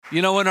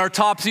You know, in our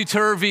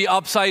topsy-turvy,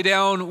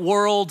 upside-down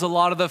world, a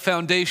lot of the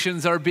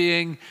foundations are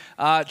being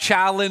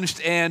challenged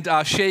and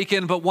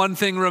shaken, but one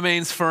thing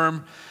remains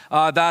firm.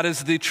 That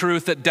is the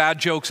truth that dad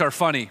jokes are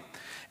funny.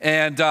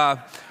 And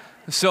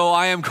so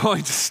I am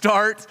going to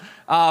start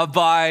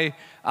by,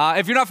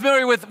 if you're not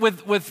familiar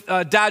with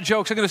dad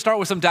jokes, I'm going to start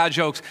with some dad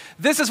jokes.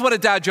 This is what a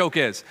dad joke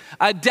is.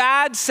 A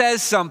dad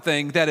says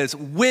something that is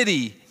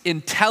witty,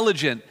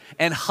 intelligent,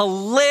 and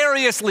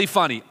hilariously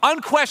funny,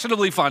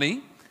 unquestionably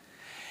funny.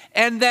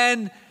 And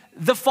then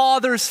the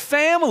father's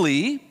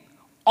family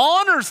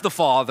honors the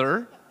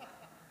father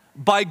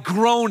by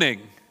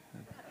groaning.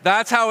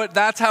 That's how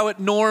it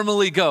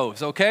normally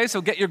goes, okay? So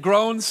get your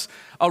groans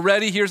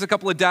ready. Here's a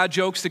couple of dad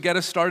jokes to get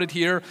us started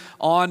here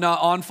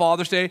on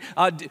Father's Day.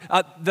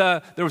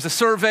 There was a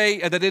survey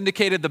that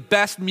indicated the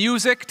best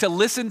music to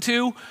listen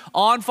to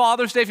on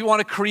Father's Day if you want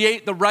to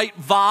create the right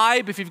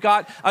vibe. If you've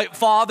got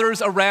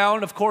fathers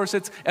around, of course,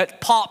 it's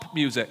pop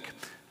music.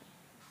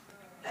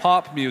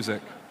 Pop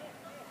music.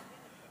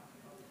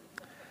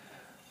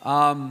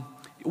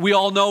 We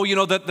all know,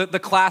 the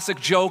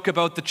classic joke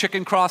about the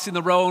chicken crossing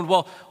the road.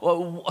 Well,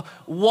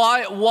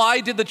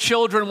 why did the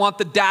children want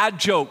the dad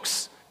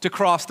jokes to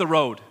cross the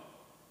road?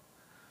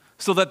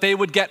 So that they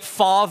would get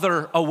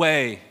father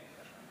away.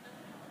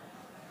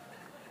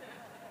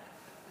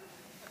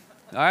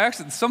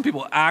 Some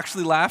people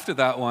actually laughed at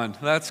that one.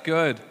 That's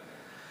good.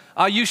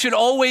 You should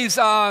always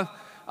buy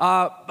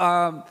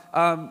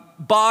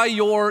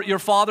your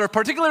father,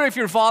 particularly if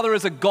your father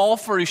is a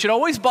golfer, you should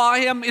always buy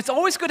him. It's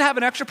always good to have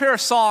an extra pair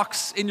of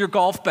socks in your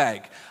golf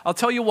bag. I'll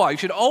tell you why. You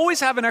should always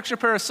have an extra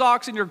pair of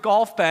socks in your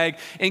golf bag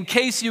in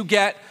case you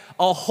get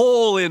a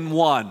hole in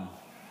one.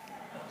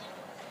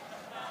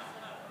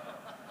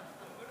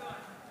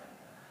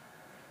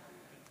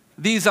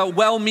 These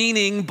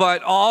well-meaning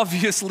but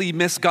obviously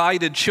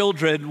misguided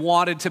children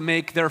wanted to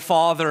make their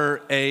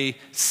father a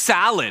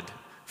salad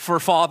for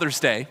Father's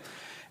Day.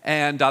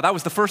 And that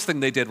was the first thing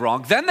they did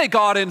wrong. Then they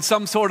got in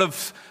some sort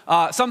of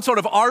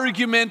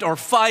argument or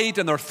fight,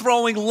 and they're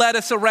throwing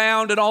lettuce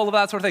around and all of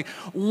that sort of thing.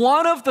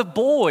 One of the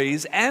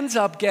boys ends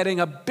up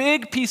getting a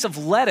big piece of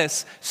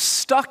lettuce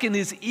stuck in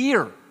his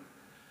ear.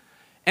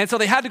 And so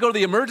they had to go to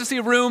the emergency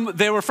room.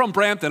 They were from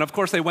Brampton. Of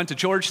course, they went to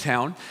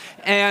Georgetown.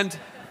 And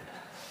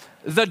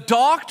the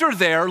doctor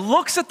there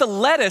looks at the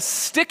lettuce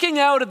sticking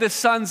out of his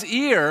son's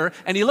ear,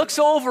 and he looks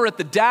over at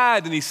the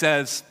dad and he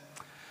says,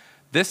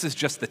 "This is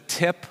just the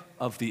tip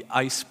of the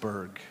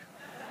iceberg."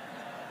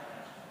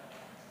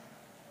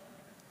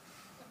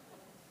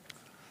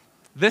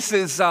 This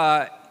is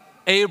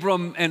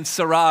Abram and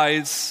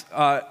Sarai's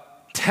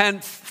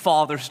 10th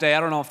Father's Day. I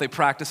don't know if they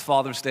practice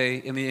Father's Day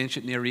in the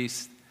ancient Near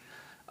East,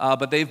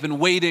 but they've been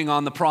waiting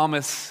on the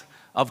promise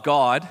of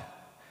God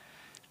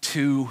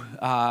to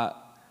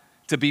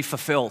be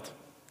fulfilled.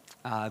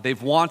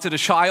 They've wanted a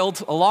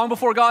child long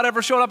before God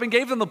ever showed up and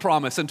gave them the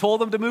promise and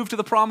told them to move to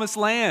the promised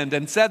land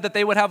and said that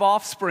they would have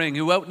offspring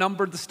who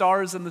outnumbered the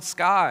stars in the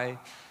sky.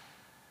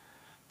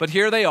 But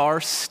here they are,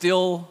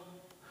 still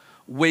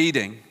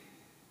waiting.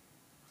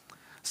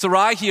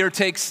 Sarai here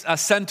takes a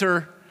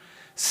center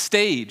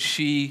stage.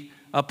 She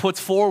puts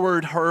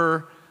forward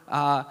her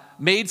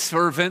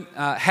maidservant,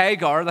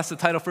 Hagar. That's the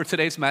title for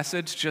today's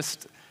message,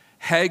 just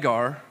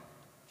Hagar.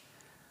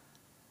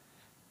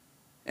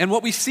 And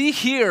what we see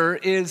here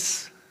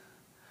is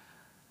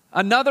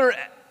another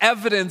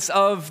evidence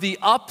of the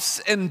ups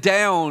and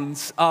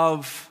downs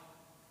of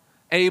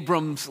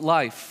Abram's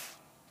life.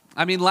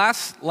 I mean,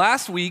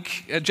 last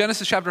week,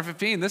 Genesis chapter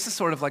 15, this is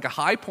sort of like a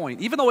high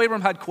point. Even though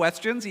Abram had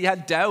questions, he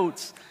had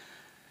doubts.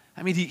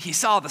 I mean, he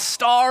saw the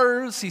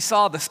stars, he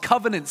saw this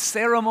covenant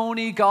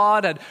ceremony.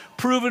 God had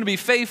proven to be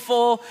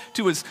faithful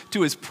to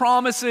his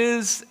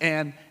promises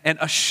and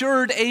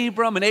assured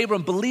Abram, and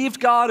Abram believed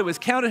God. It was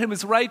counted him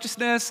as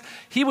righteousness.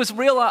 He was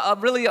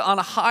really on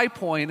a high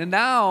point, and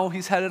now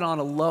he's headed on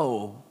a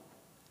low.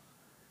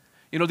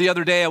 The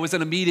other day I was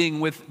in a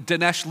meeting with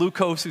Dinesh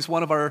Lukos, who's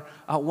one of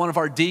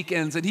our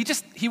deacons, and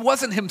he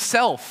wasn't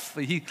himself.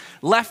 He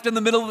left in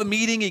the middle of the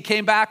meeting. He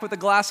came back with a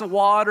glass of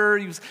water.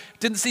 He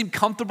didn't seem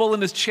comfortable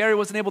in his chair. He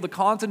wasn't able to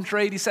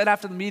concentrate. He said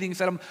after the meeting,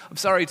 I'm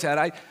sorry,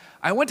 Ted.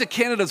 I went to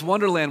Canada's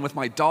Wonderland with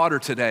my daughter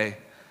today,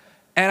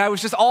 and I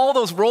was just all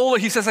those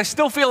he says, I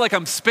still feel like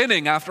I'm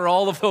spinning after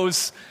all of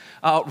those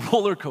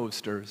roller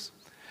coasters.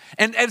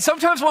 And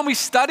sometimes when we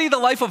study the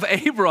life of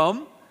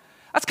Abram,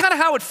 that's kind of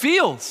how it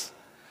feels.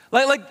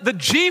 Like the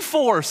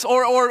G-force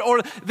or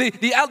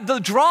the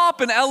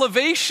drop in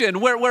elevation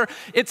where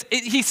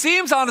he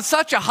seems on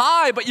such a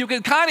high, but you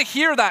can kind of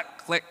hear that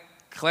click,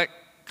 click,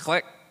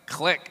 click,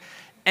 click.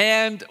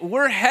 And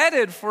we're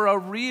headed for a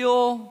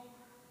real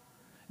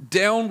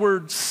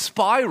downward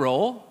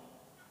spiral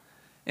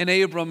in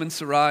Abram and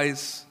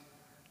Sarai's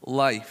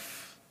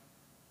life.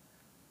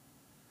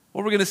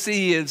 What we're going to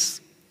see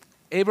is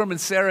Abram and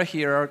Sarah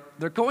here,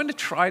 they're going to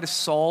try to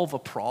solve a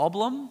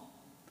problem,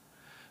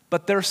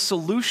 but their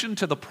solution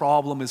to the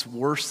problem is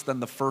worse than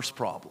the first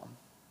problem.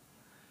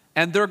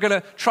 And they're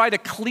going to try to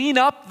clean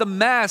up the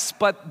mess,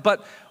 but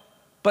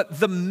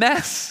the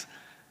mess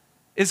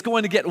is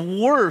going to get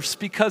worse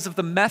because of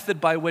the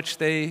method by which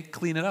they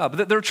clean it up.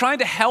 They're trying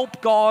to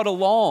help God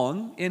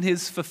along in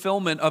his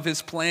fulfillment of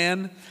his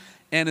plan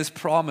and his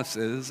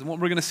promises. And what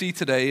we're going to see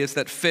today is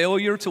that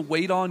failure to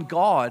wait on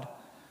God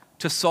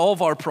to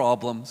solve our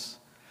problems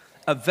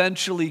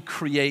eventually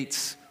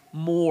creates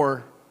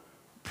more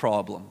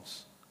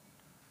problems.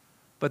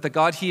 But that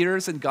God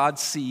hears and God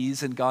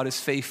sees and God is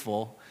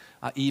faithful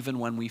even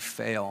when we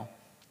fail.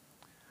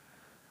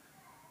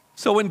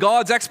 So in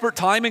God's expert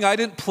timing, I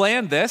didn't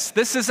plan this.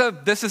 This is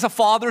a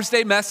Father's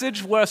Day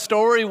message, a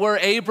story where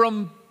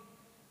Abram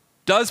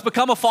does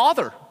become a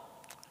father.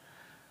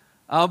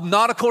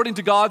 Not according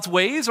to God's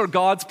ways or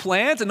God's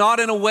plans, and not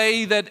in a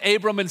way that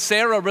Abram and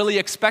Sarah really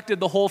expected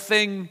the whole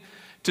thing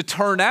to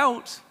turn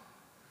out.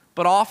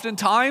 But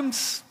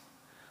oftentimes,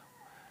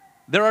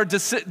 there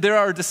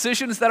are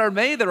decisions that are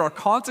made, there are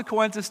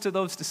consequences to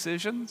those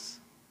decisions.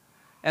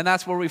 And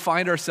that's where we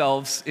find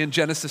ourselves in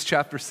Genesis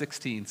chapter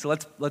 16. So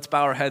let's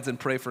bow our heads and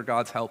pray for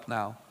God's help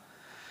now.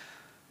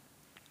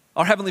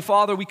 Our Heavenly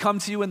Father, we come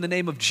to you in the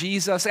name of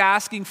Jesus,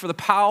 asking for the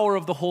power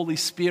of the Holy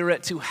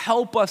Spirit to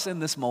help us in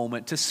this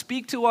moment, to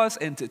speak to us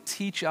and to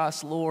teach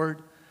us,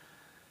 Lord.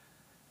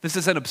 This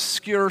is an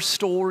obscure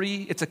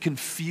story. It's a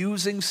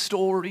confusing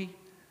story.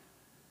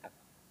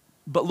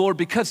 But Lord,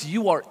 because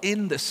you are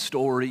in this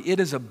story, it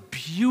is a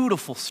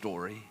beautiful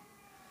story.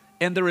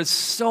 And there is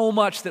so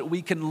much that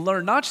we can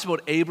learn, not just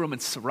about Abram and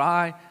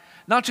Sarai,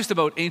 not just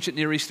about ancient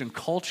Near Eastern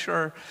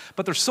culture,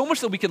 but there's so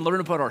much that we can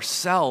learn about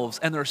ourselves.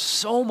 And there's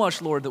so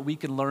much, Lord, that we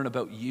can learn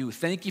about you.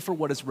 Thank you for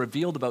what is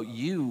revealed about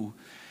you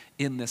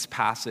in this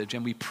passage.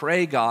 And we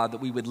pray, God,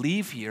 that we would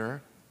leave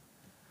here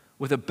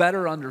with a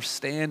better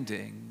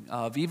understanding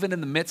of, even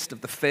in the midst of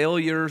the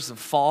failures of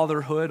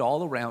fatherhood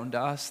all around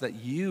us, that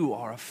you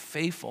are a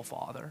faithful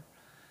Father,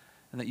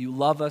 and that you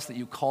love us, that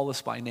you call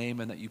us by name,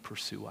 and that you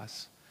pursue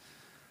us.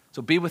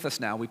 So be with us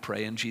now, we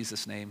pray, in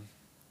Jesus' name.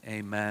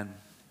 Amen.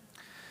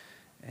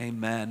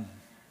 Amen.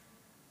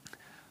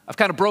 I've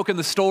kind of broken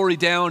the story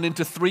down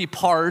into 3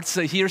 parts.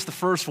 Here's the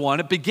first one.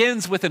 It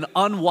begins with an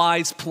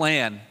unwise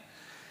plan.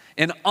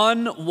 An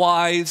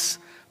unwise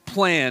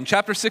plan.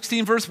 Chapter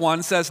 16, verse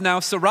 1 says,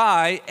 "Now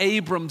Sarai,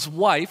 Abram's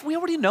wife," we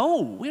already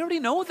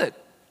know that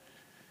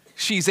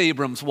she's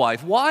Abram's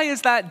wife. Why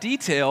is that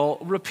detail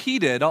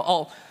repeated?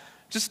 I'll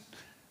just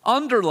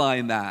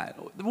underline that.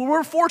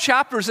 We're 4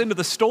 chapters into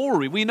the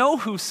story. We know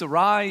who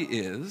Sarai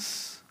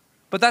is,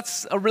 but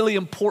that's a really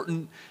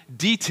important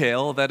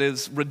detail that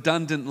is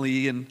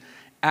redundantly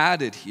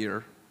added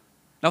here.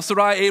 Now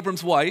Sarai,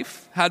 Abram's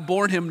wife, had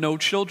borne him no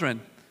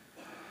children.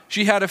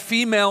 She had a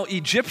female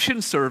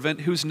Egyptian servant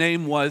whose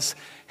name was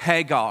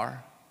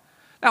Hagar.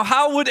 Now,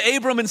 how would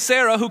Abram and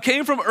Sarah, who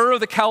came from Ur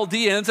of the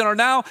Chaldeans and are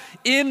now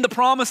in the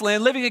Promised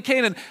Land, living in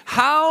Canaan,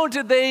 how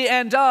did they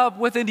end up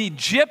with an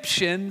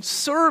Egyptian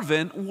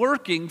servant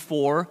working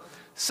for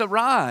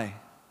Sarai?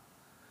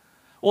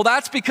 Well,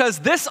 that's because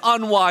this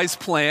unwise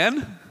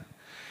plan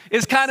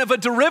is kind of a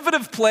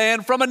derivative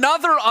plan from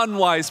another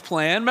unwise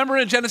plan. Remember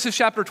in Genesis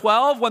chapter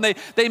 12, when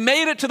they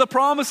made it to the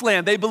Promised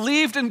Land, they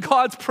believed in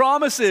God's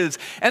promises,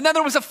 and then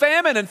there was a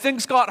famine and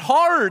things got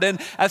hard, and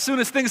as soon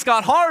as things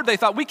got hard, they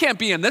thought, we can't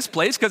be in this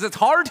place because it's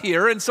hard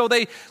here, and so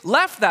they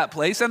left that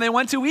place and they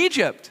went to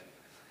Egypt.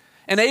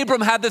 And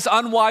Abram had this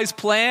unwise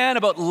plan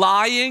about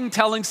lying,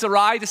 telling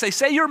Sarai to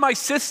say you're my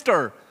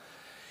sister.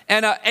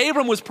 And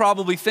Abram was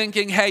probably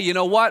thinking, hey, you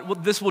know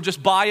what? This will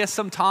just buy us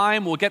some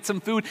time. We'll get some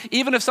food.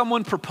 Even if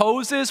someone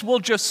proposes, we'll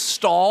just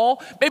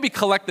stall, maybe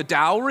collect the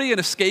dowry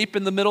and escape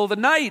in the middle of the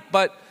night.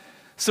 But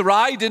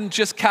Sarai didn't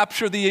just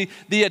capture the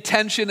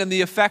attention and the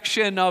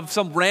affection of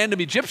some random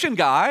Egyptian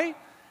guy.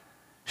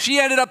 She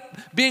ended up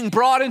being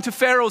brought into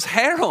Pharaoh's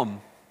harem.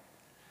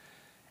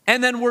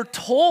 And then we're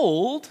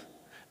told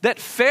that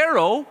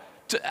Pharaoh,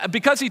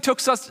 because he took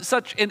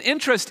such an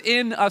interest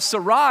in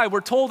Sarai, we're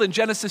told in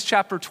Genesis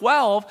chapter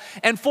 12,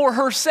 and for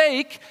her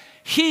sake,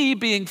 he,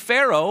 being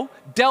Pharaoh,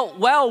 dealt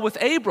well with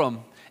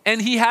Abram.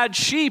 And he had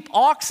sheep,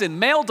 oxen,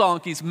 male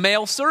donkeys,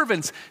 male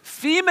servants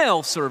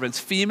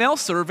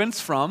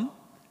from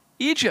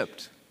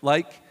Egypt,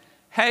 like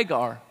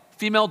Hagar,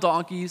 female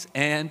donkeys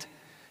and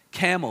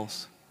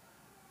camels.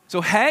 So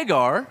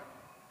Hagar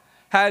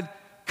had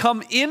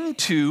come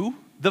into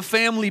the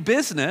family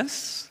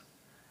business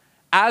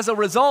as a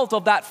result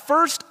of that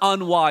first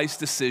unwise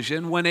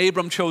decision when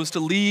Abram chose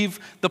to leave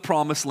the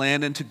Promised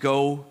Land and to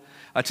go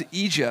to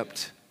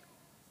Egypt.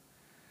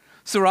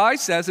 Sarai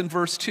says in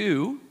verse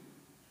 2,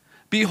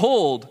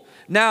 "Behold,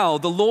 now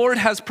the Lord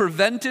has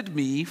prevented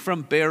me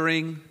from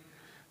bearing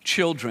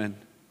children."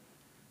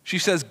 She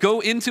says, "Go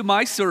into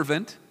my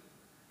servant,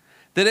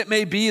 that it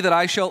may be that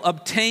I shall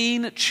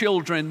obtain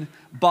children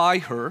by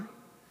her."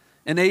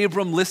 And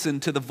Abram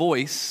listened to the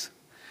voice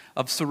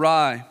of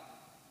Sarai.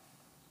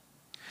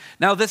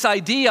 Now, this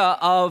idea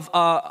of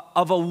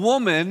a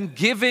woman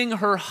giving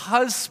her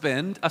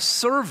husband, a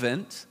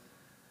servant,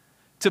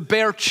 to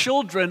bear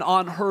children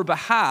on her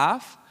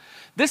behalf,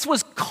 This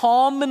was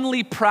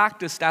commonly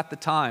practiced at the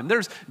time.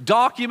 There's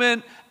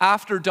document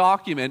after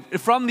document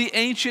from the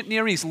ancient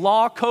Near East,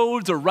 law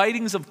codes or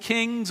writings of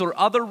kings or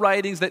other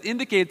writings that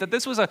indicate that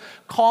this was a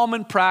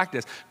common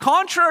practice.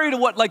 Contrary to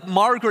what like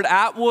Margaret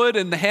Atwood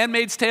and The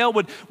Handmaid's Tale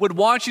would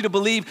want you to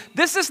believe,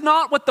 this is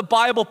not what the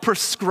Bible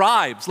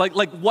prescribes,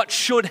 like what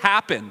should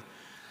happen.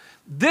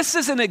 This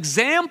is an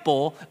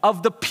example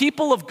of the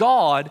people of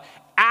God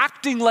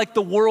acting like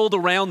the world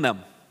around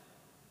them.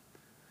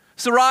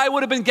 Sarai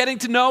would have been getting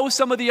to know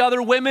some of the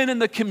other women in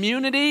the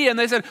community, and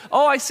they said,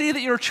 "Oh, I see that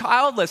you're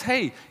childless.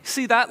 Hey,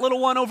 see that little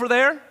one over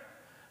there?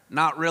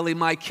 Not really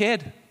my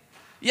kid.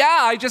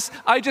 Yeah,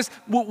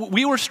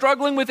 we were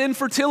struggling with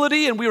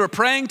infertility, and we were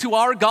praying to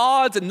our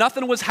gods, and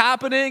nothing was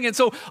happening, and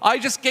so I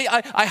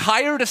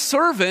hired a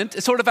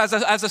servant, sort of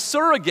as a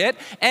surrogate,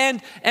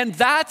 and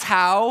that's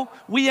how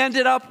we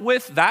ended up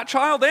with that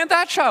child,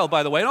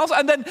 by the way.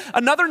 And then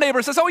another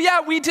neighbor says, "Oh yeah,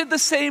 we did the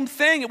same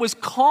thing." It was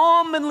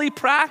commonly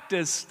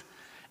practiced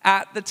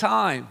at the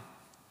time.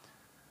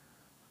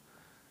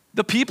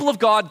 The people of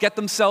God get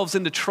themselves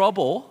into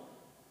trouble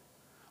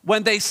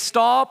when they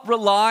stop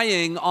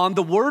relying on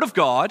the Word of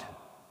God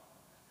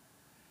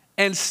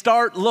and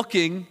start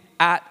looking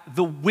at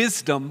the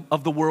wisdom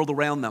of the world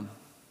around them.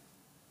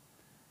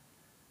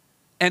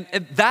 And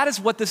that is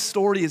what this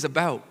story is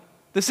about.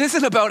 This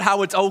isn't about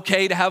how it's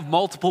okay to have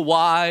multiple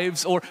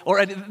wives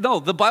no,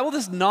 the Bible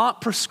does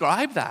not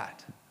prescribe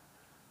that.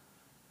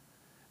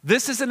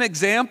 This is an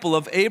example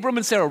of Abram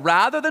and Sarah.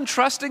 Rather than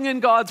trusting in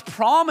God's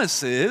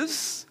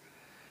promises,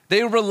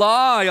 they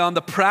rely on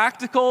the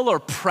practical or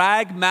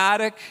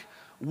pragmatic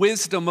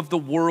wisdom of the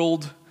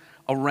world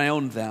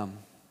around them.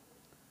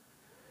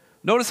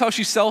 Notice how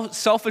she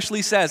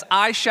selfishly says,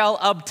 "I shall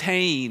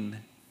obtain."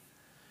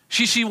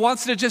 She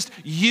wants to just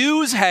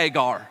use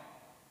Hagar.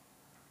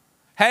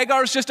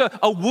 Hagar is just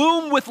a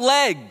womb with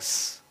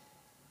legs.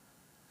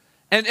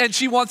 And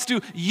she wants to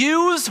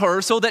use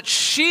her so that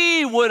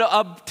she would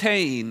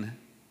obtain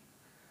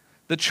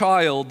the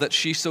child that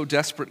she so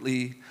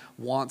desperately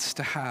wants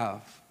to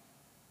have.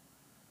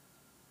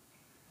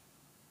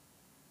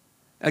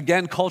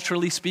 Again,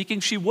 culturally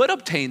speaking, she would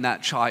obtain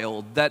that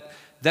child. That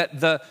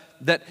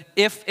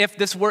if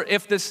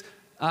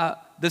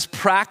this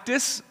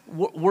practice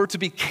were to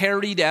be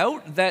carried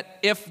out, that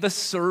if the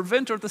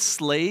servant or the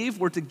slave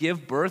were to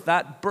give birth,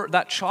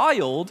 that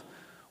child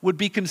would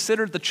be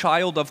considered the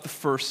child of the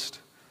first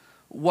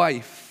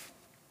wife.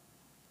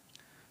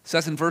 It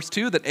says in verse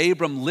 2 that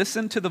Abram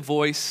listened to the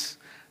voice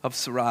of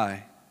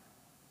Sarai.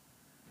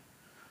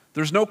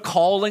 There's no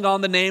calling on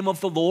the name of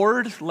the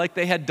Lord like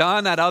they had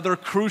done at other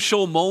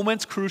crucial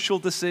moments, crucial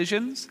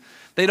decisions.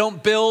 They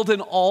don't build an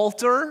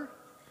altar.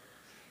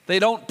 They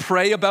don't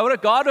pray about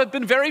it. God had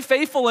been very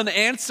faithful in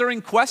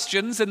answering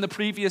questions in the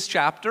previous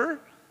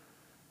chapter.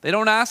 They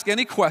don't ask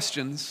any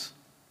questions.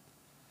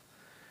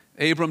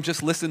 Abram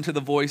just listened to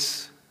the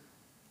voice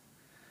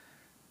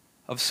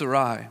of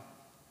Sarai.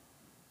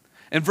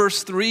 In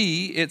verse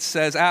 3, it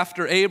says,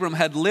 after Abram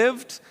had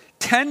lived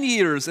 10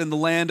 years in the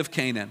land of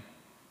Canaan.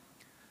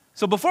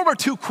 So before we're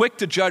too quick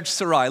to judge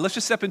Sarai, let's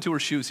just step into her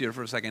shoes here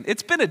for a second.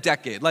 It's been a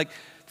decade, like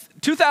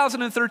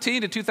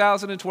 2013 to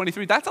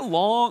 2023. That's a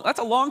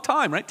long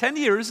time, right? 10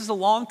 years is a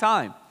long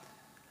time.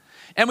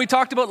 And we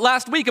talked about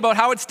last week about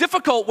how it's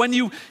difficult when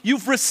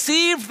you've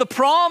received the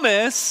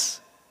promise,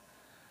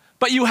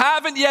 but you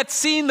haven't yet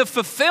seen the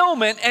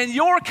fulfillment, and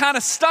you're kind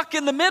of stuck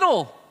in the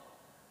middle.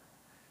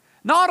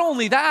 Not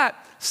only that,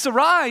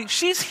 Sarai,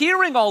 she's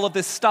hearing all of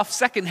this stuff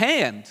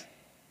secondhand.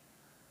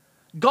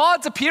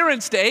 God's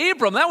appearance to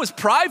Abram, that was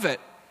private.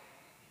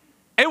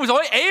 It was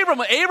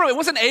Abram. It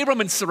wasn't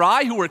Abram and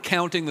Sarai who were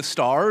counting the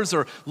stars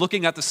or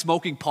looking at the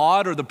smoking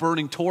pot or the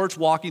burning torch,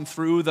 walking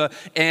through the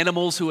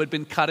animals who had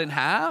been cut in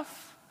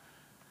half.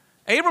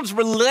 Abram's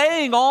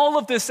relaying all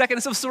of this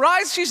second. So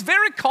Sarai, she's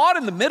very caught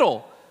in the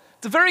middle.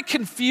 It's a very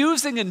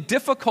confusing and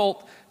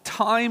difficult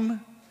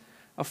time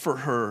for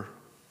her.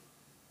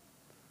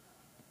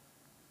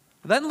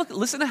 Then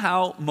listen to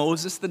how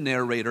Moses, the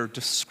narrator,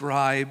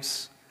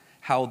 describes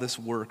how this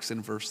works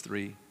in verse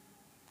 3.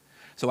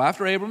 So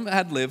after Abram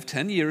had lived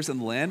 10 years in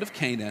the land of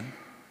Canaan,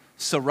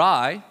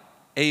 Sarai,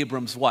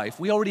 Abram's wife,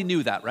 we already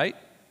knew that, right?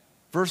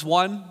 Verse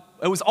 1,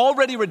 it was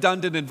already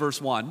redundant in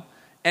verse 1,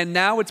 and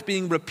now it's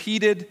being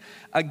repeated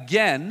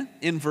again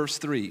in verse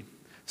 3.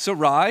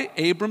 Sarai,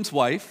 Abram's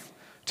wife,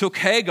 took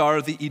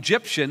Hagar, the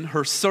Egyptian,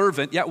 her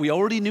servant, we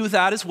already knew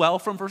that as well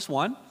from verse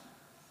 1,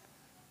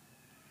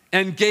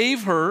 and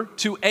gave her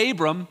to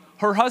Abram,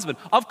 her husband.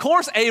 Of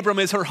course Abram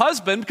is her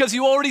husband because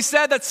you already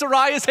said that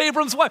Sarai is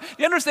Abram's wife.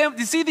 You understand?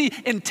 You see the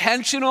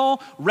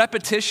intentional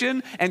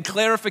repetition and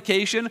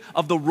clarification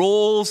of the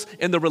roles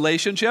in the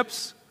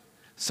relationships?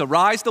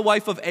 Sarai's the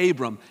wife of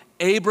Abram.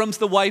 Abram's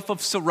the wife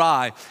of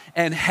Sarai.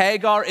 And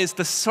Hagar is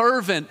the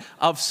servant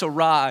of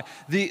Sarai.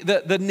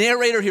 The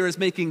narrator here is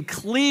making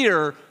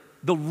clear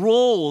the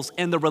roles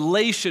and the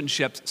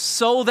relationships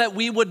so that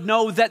we would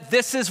know that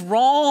this is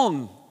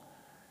wrong.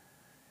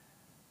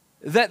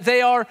 That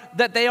they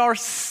are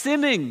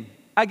sinning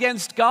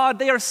against God.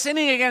 They are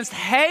sinning against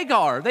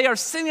Hagar. They are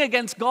sinning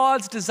against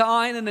God's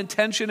design and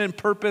intention and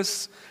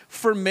purpose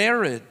for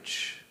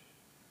marriage.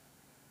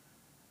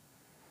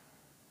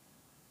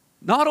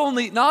 Not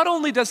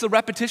only does the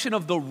repetition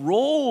of the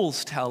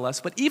roles tell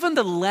us, but even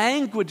the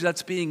language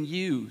that's being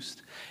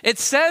used. It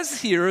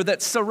says here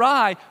that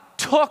Sarai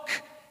took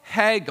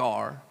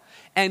Hagar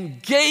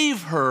and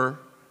gave her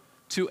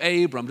to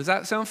Abram. Does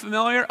that sound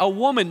familiar? A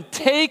woman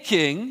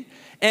taking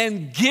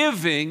and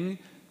giving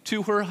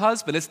to her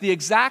husband. It's the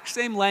exact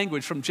same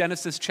language from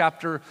Genesis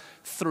chapter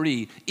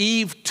 3.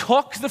 Eve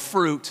took the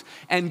fruit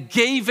and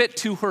gave it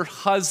to her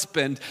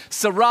husband.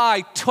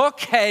 Sarai took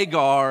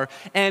Hagar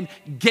and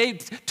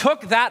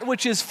took that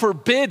which is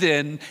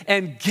forbidden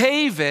and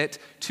gave it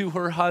to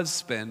her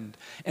husband.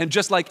 And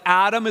just like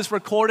Adam is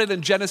recorded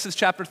in Genesis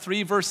chapter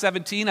 3, verse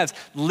 17 as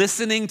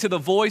listening to the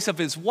voice of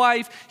his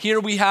wife, here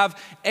we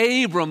have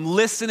Abram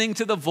listening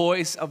to the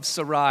voice of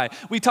Sarai.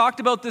 We talked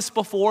about this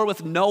before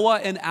with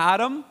Noah and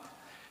Adam.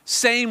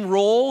 Same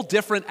role,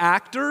 different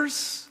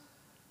actors.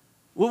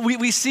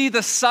 We see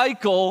the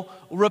cycle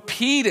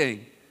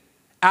repeating.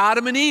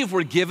 Adam and Eve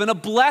were given a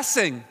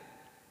blessing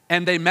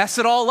and they mess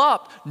it all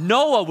up.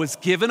 Noah was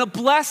given a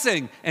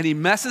blessing and he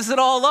messes it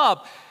all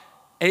up.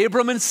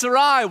 Abram and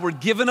Sarai were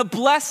given a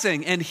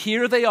blessing and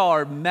here they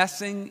are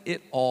messing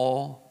it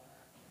all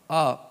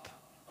up.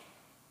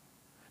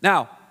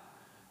 Now,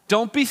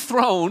 don't be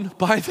thrown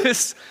by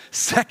this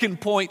second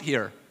point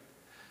here.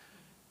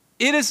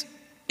 It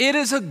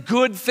is a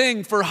good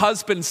thing for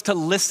husbands to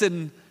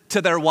listen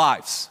to their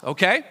wives,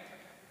 okay?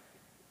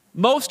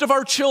 Most of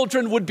our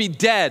children would be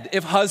dead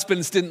if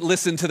husbands didn't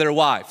listen to their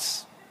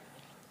wives.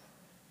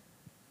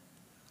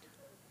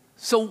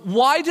 So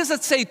why does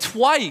it say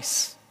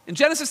twice in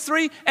Genesis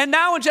 3 and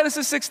now in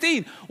Genesis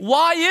 16?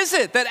 Why is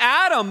it that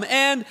Adam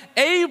and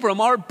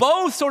Abram are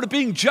both sort of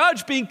being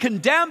judged, being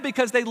condemned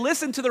because they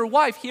listened to their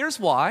wife? Here's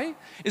why.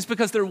 It's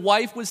because their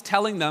wife was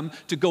telling them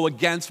to go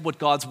against what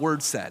God's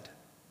word said.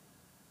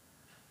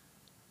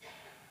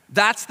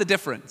 That's the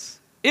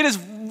difference. It is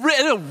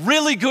a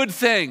really good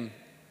thing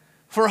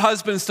for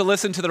husbands to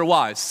listen to their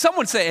wives.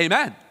 Someone say amen.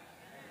 Amen.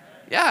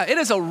 Yeah, it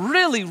is a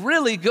really,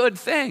 really good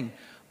thing.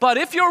 But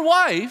if your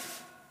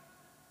wife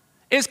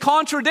is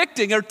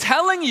contradicting or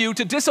telling you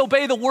to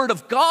disobey the word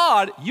of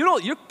God,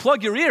 you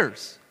plug your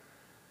ears.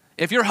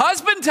 If your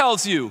husband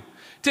tells you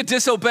to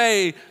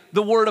disobey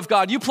the word of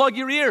God, you plug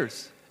your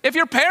ears. If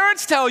your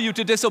parents tell you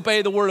to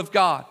disobey the word of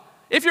God,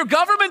 if your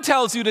government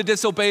tells you to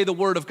disobey the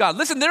word of God,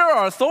 listen, there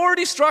are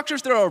authority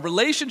structures, there are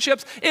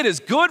relationships. It is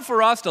good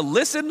for us to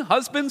listen,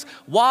 husbands,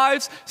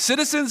 wives,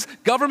 citizens,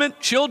 government,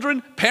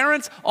 children,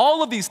 parents,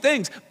 all of these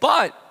things.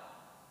 But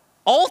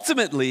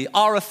ultimately,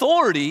 our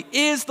authority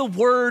is the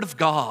word of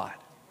God.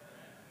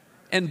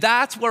 And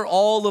that's where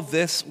all of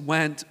this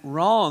went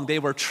wrong. They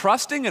were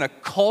trusting in a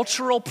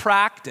cultural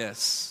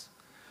practice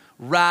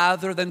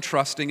rather than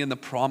trusting in the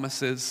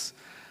promises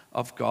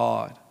of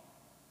God.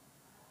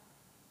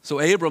 So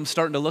Abram's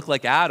starting to look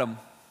like Adam.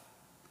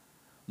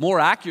 More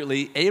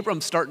accurately,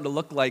 Abram's starting to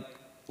look like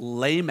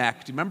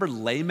Lamech. Do you remember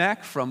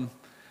Lamech from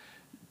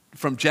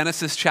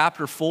Genesis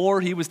chapter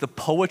 4? He was the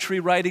poetry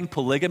writing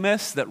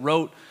polygamist that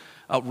wrote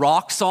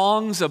rock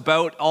songs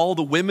about all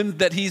the women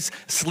that he's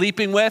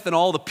sleeping with and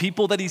all the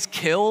people that he's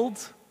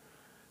killed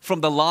from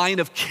the line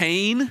of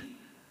Cain.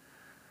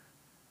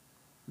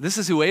 This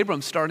is who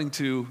Abram's starting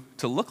to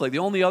look like. The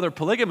only other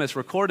polygamist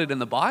recorded in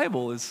the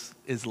Bible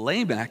is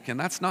Lamech, and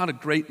that's not a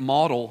great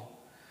model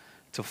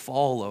to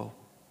follow.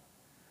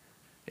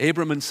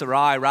 Abram and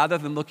Sarai, rather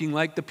than looking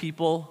like the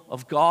people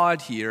of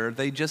God here,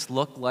 they just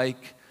look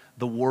like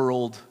the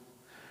world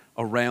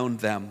around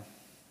them.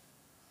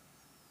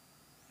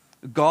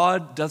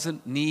 God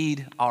doesn't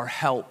need our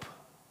help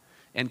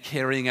in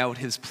carrying out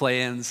his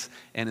plans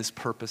and his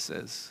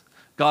purposes.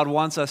 God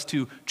wants us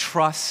to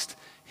trust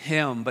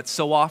him, but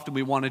so often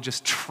we want to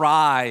just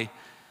try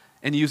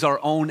and use our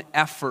own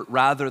effort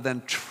rather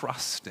than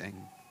trusting.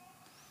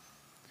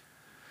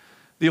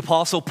 The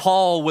Apostle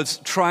Paul was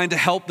trying to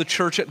help the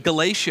church at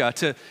Galatia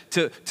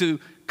to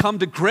come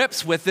to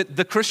grips with it.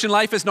 The Christian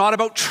life is not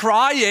about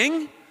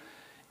trying.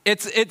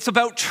 It's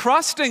about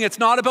trusting. It's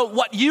not about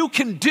what you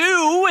can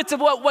do. It's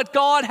about what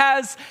God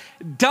has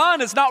done.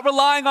 It's not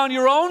relying on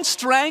your own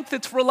strength.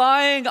 It's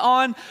relying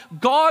on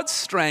God's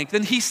strength.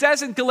 And he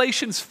says in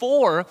Galatians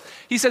 4,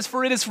 he says,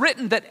 "For it is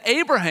written that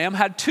Abraham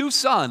had two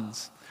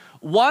sons,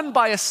 one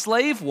by a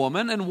slave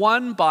woman and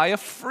one by a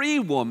free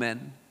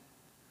woman.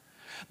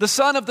 The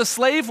son of the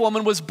slave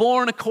woman was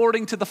born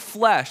according to the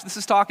flesh." This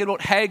is talking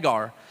about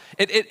Hagar.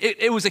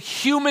 It was a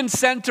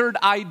human-centered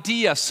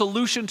idea,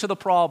 solution to the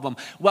problem,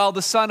 while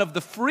the son of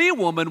the free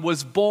woman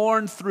was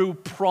born through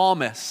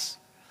promise.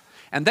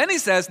 And then he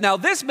says, now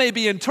this may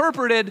be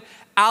interpreted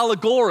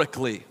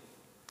allegorically.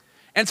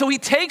 And so he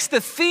takes the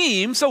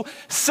theme. So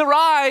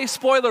Sarai,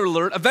 spoiler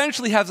alert,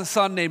 eventually has a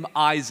son named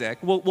Isaac.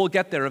 We'll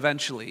get there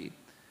eventually.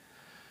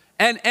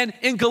 And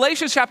in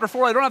Galatians chapter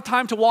 4, I don't have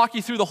time to walk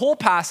you through the whole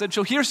passage,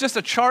 so here's just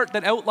a chart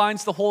that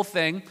outlines the whole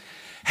thing.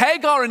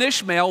 Hagar and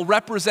Ishmael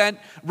represent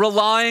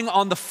relying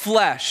on the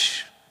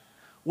flesh,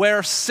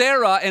 where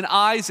Sarah and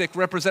Isaac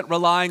represent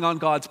relying on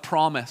God's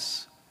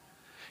promise.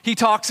 He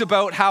talks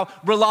about how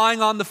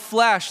relying on the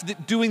flesh,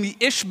 doing the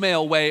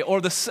Ishmael way or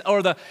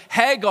the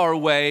Hagar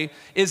way,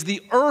 is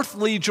the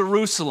earthly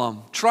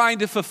Jerusalem, trying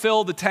to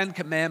fulfill the 10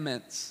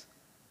 Commandments,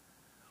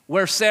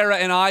 where Sarah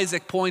and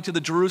Isaac point to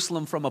the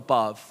Jerusalem from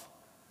above.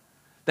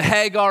 The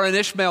Hagar and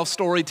Ishmael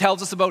story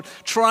tells us about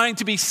trying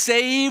to be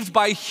saved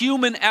by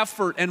human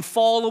effort and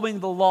following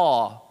the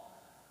law,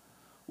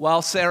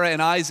 while Sarah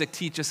and Isaac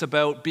teach us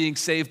about being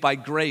saved by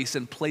grace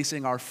and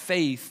placing our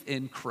faith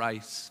in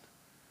Christ.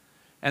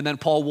 And then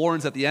Paul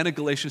warns at the end of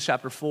Galatians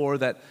chapter 4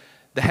 that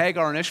the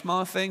Hagar and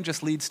Ishmael thing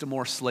just leads to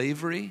more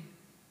slavery,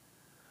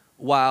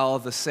 while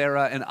the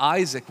Sarah and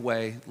Isaac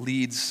way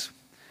leads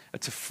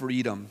to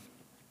freedom.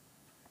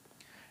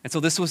 And so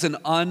this was an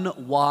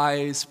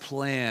unwise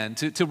plan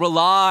to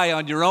rely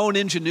on your own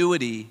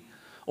ingenuity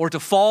or to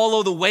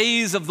follow the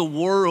ways of the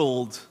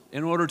world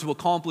in order to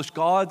accomplish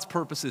God's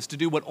purposes, to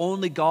do what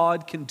only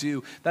God can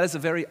do. That is a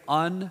very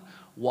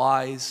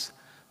unwise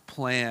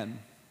plan.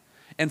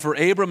 And for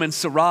Abram and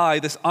Sarai,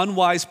 this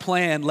unwise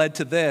plan led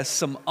to this,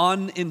 some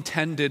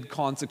unintended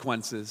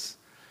consequences.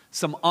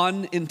 Some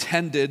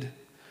unintended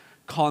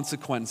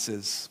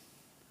consequences.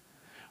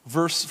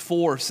 Verse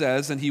 4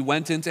 says, "And he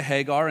went into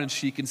Hagar, and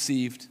she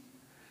conceived.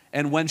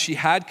 And when she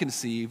had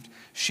conceived,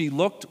 she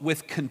looked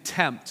with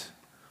contempt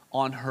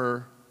on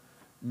her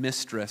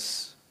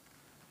mistress."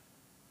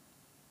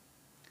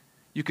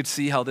 You could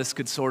see how this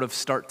could sort of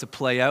start to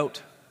play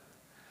out.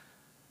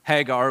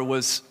 Hagar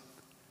was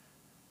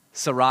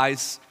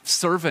Sarai's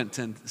servant,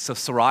 and so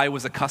Sarai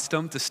was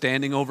accustomed to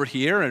standing over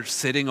here or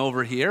sitting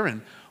over here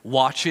and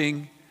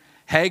watching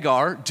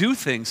Hagar do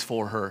things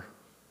for her.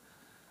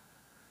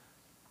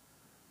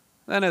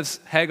 Then as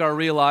Hagar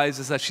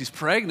realizes that she's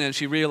pregnant,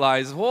 she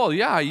realizes, well,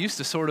 yeah, I used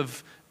to sort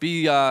of just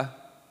be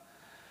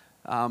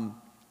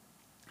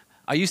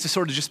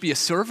a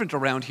servant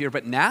around here,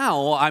 but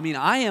now,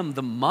 I am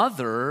the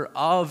mother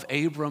of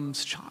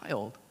Abram's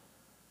child.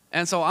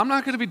 And so I'm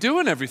not going to be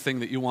doing everything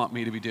that you want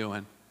me to be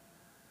doing.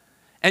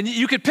 And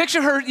you could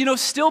picture her,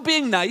 still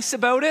being nice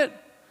about it,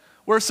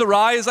 where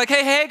Sarai is like,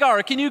 "Hey,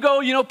 Hagar, can you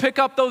go, pick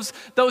up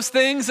those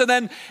things?"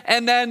 And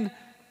then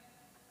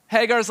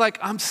Hagar's like,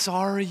 "I'm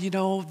sorry,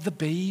 the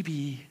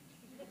baby.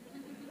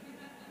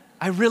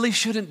 I really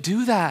shouldn't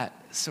do that,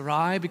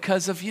 Sarai,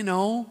 because of,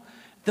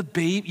 the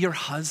baby, your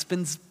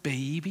husband's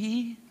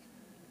baby.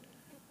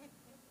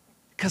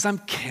 Because I'm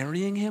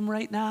carrying him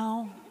right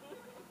now.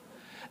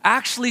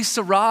 Actually,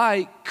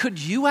 Sarai, could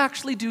you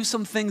actually do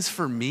some things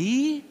for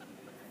me?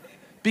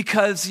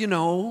 Because,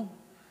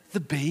 the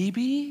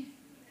baby."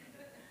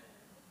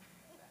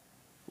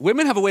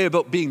 Women have a way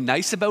about being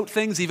nice about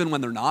things even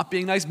when they're not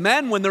being nice.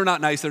 Men, when they're not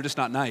nice, they're just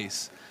not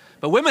nice.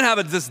 But women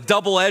have this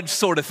double-edged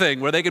sort of thing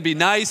where they can be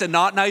nice and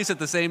not nice at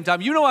the same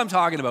time. You know what I'm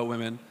talking about,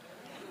 women.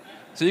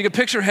 So you can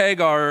picture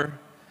Hagar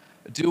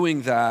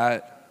doing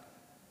that.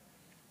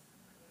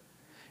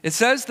 It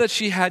says that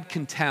she had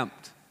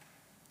contempt.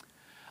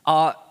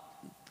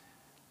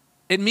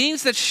 It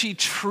means that she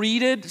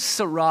treated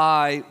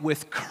Sarai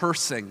with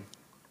cursing.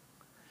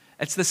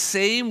 It's the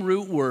same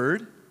root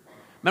word.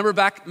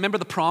 Remember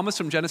the promise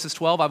from Genesis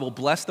 12, "I will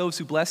bless those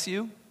who bless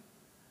you,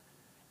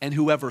 and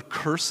whoever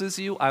curses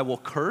you, I will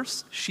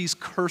curse." She's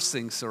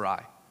cursing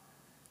Sarai.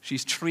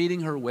 She's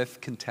treating her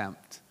with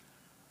contempt.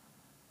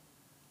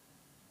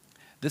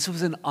 This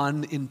was an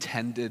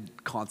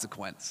unintended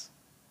consequence.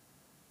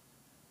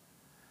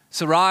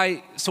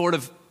 Sarai sort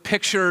of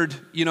pictured,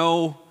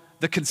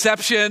 the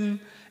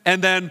conception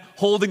and then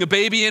holding a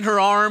baby in her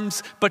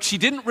arms, but she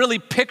didn't really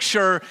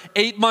picture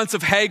 8 months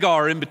of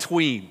Hagar in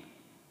between.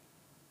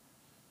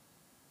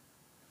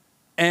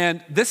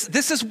 And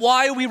this is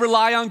why we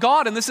rely on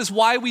God, and this is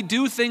why we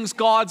do things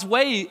God's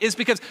way, is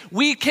because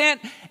we can't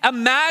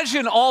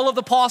imagine all of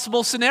the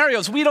possible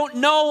scenarios. We don't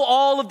know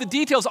all of the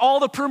details,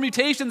 all the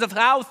permutations of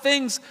how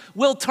things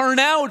will turn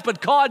out, but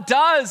God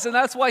does, and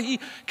that's why he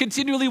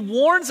continually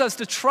warns us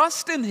to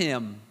trust in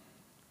him.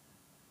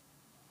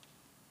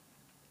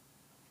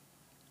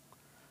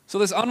 So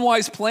this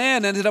unwise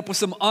plan ended up with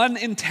some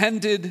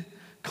unintended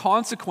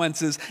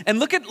consequences. And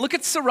look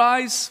at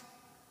Sarai's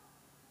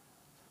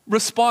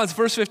response,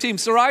 verse 15.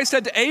 Sarai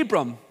said to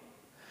Abram,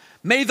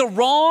 "May the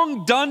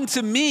wrong done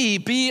to me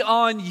be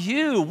on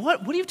you."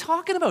 What are you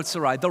talking about,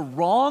 Sarai? The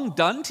wrong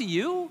done to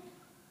you?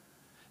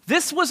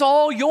 This was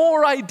all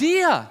your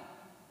idea.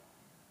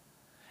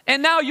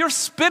 And now you're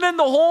spinning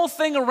the whole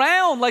thing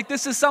around like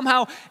this is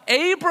somehow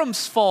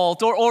Abram's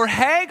fault or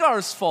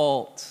Hagar's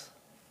fault.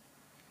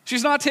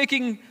 She's not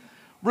taking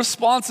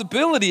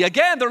responsibility.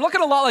 Again, they're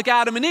looking a lot like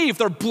Adam and Eve.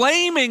 They're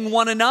blaming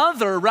one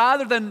another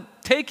rather than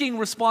taking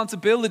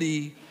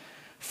responsibility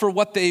for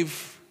what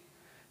they've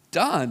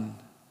done.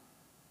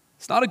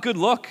 It's not a good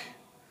look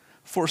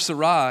for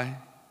Sarai.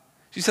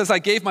 She says, "I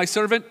gave my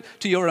servant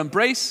to your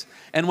embrace,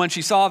 and when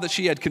she saw that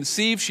she had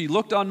conceived, she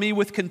looked on me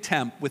with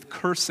contempt, with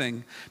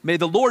cursing. May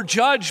the Lord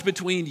judge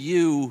between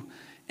you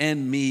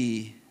and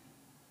me."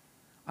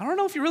 I don't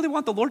know if you really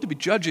want the Lord to be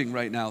judging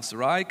right now,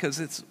 Sarai,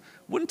 because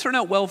Wouldn't turn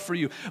out well for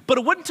you. But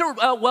it wouldn't turn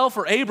out well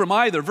for Abram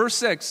either. Verse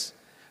 6,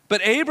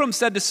 but Abram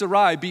said to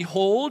Sarai,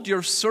 behold,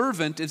 your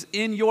servant is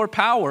in your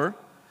power.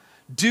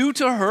 Do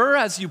to her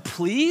as you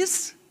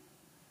please.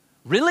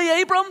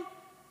 Really, Abram?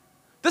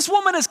 This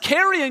woman is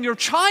carrying your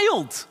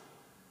child.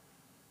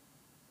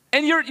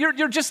 And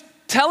you're just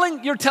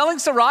telling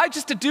Sarai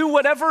just to do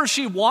whatever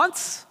she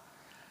wants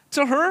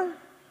to her?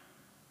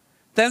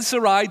 Then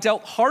Sarai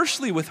dealt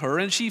harshly with her,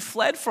 and she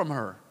fled from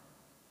her.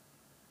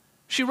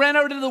 She ran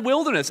out into the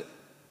wilderness.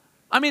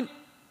 I mean,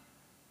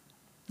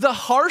 the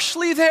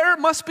harshly there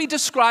must be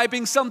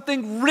describing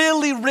something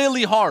really,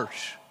 really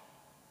harsh.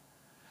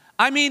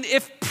 I mean,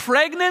 if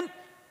pregnant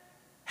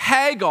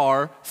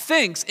Hagar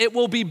thinks it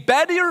will be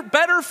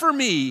better for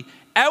me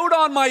out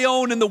on my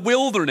own in the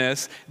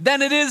wilderness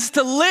than it is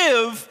to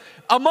live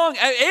among...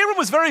 Abram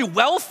was very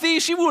wealthy.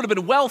 She would have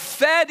been well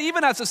fed.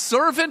 Even as a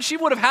servant, she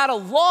would have had a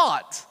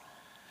lot.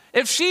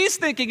 If she's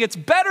thinking it's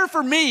better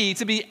for me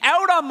to be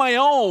out on my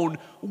own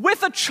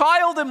with a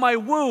child in my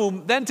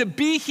womb than to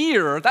be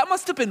here, that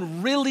must have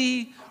been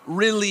really,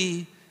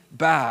 really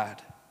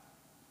bad.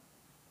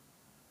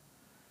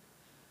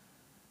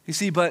 You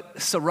see,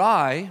 but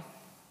Sarai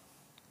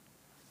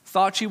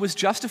thought she was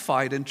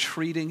justified in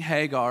treating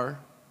Hagar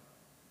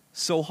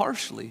so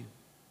harshly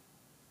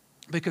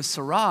because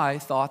Sarai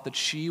thought that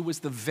she was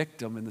the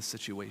victim in the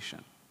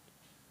situation.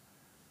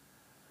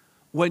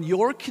 When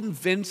you're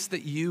convinced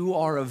that you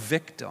are a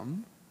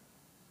victim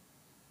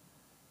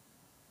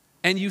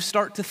and you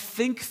start to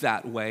think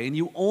that way and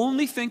you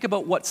only think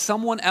about what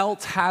someone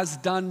else has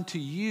done to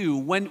you,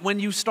 when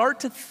you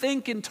start to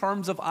think in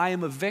terms of I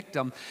am a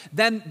victim,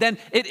 then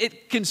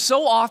it can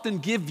so often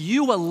give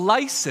you a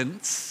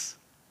license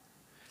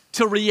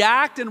to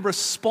react and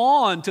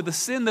respond to the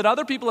sin that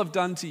other people have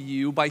done to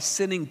you by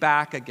sinning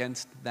back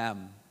against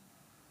them.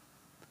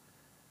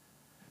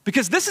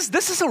 Because this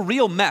is a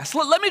real mess.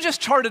 Let me just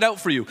chart it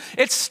out for you.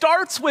 It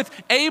starts with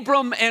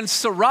Abram and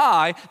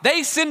Sarai.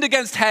 They sinned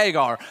against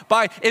Hagar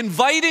by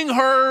inviting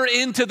her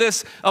into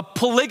this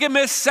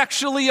polygamous,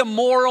 sexually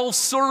immoral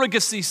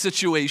surrogacy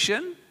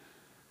situation.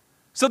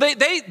 So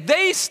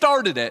they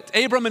started it,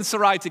 Abram and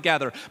Sarai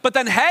together. But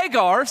then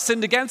Hagar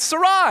sinned against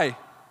Sarai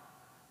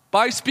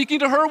by speaking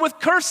to her with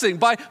cursing,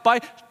 by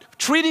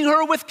treating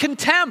her with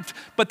contempt.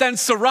 But then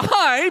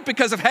Sarai,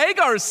 because of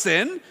Hagar's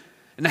sin,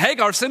 and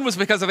Hagar's sin was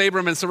because of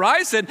Abram and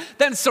Sarai's sin,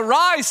 then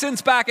Sarai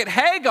sins back at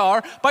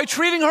Hagar by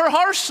treating her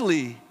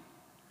harshly.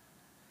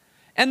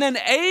 And then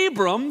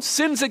Abram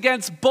sins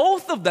against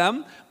both of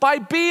them by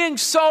being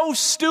so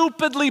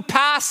stupidly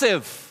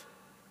passive.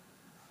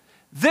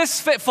 This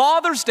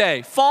Father's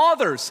Day,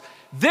 fathers,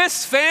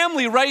 this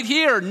family right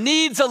here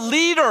needs a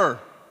leader.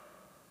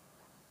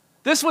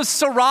 This was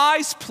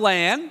Sarai's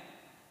plan.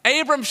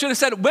 Abram should have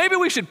said, maybe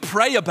we should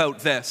pray about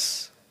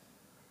this.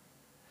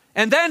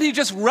 And then he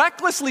just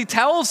recklessly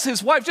tells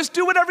his wife, just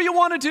do whatever you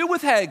want to do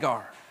with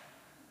Hagar.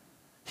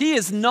 He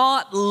is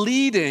not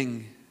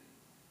leading.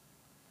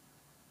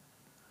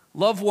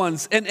 Loved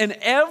ones, and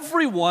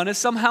everyone is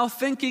somehow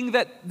thinking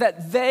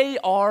that they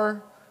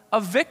are a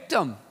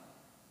victim.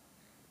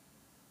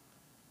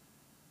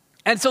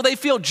 And so they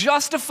feel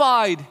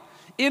justified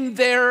in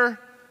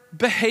their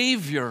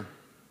behavior.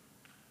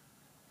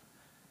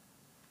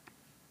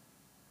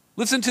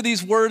 Listen to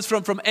these words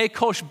from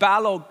Ekosh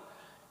Balog.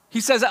 He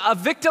says, a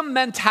victim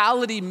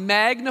mentality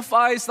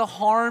magnifies the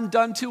harm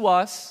done to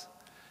us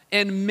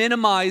and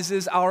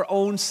minimizes our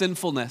own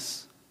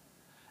sinfulness.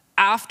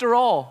 After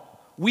all,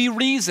 we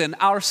reason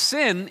our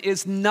sin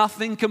is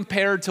nothing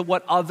compared to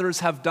what others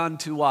have done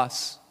to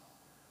us.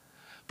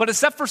 But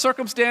except for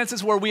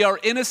circumstances where we are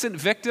innocent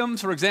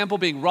victims, for example,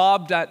 being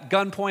robbed at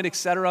gunpoint,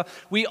 etc.,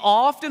 we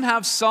often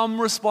have some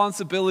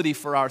responsibility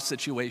for our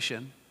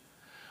situation.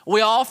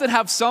 We often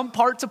have some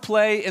part to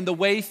play in the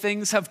way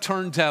things have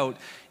turned out,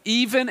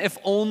 even if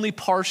only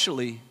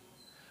partially.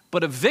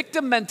 But a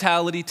victim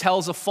mentality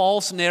tells a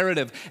false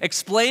narrative,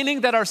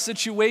 explaining our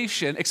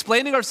situation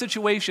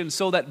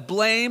so that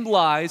blame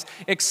lies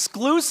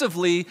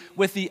exclusively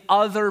with the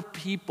other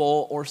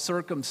people or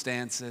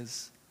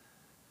circumstances.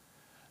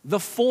 The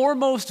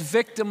foremost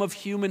victim of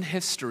human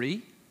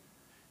history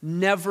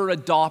never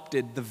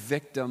adopted the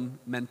victim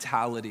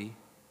mentality.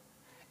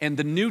 And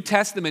the New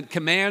Testament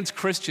commands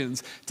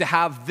Christians to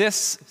have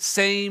this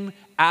same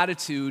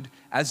attitude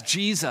as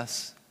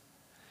Jesus.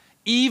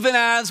 Even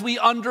as we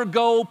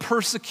undergo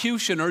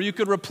persecution, or you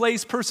could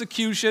replace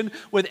persecution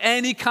with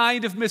any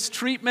kind of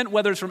mistreatment,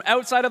 whether it's from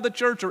outside of the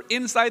church or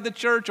inside the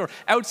church or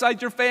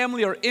outside your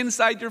family or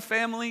inside your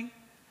family,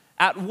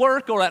 at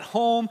work or at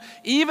home,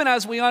 even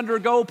as we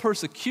undergo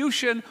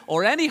persecution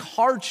or any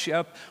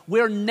hardship,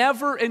 we're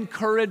never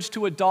encouraged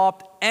to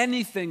adopt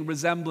anything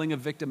resembling a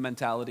victim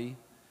mentality.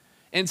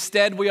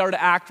 Instead, we are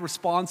to act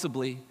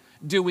responsibly,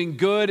 doing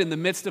good in the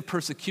midst of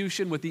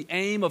persecution with the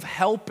aim of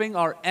helping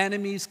our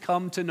enemies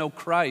come to know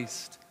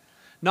Christ.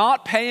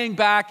 Not paying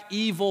back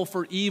evil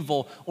for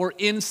evil or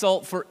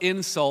insult for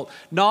insult.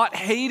 Not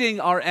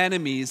hating our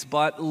enemies,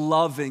 but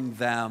loving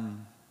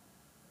them.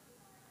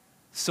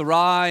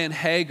 Sarai and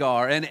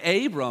Hagar and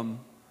Abram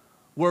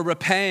were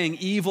repaying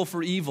evil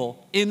for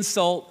evil,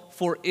 insult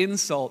for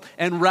insult.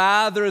 And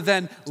rather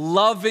than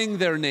loving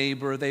their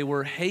neighbor, they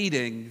were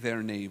hating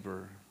their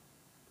neighbor.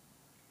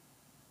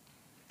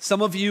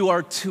 Some of you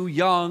are too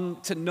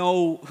young to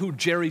know who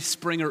Jerry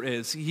Springer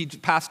is. He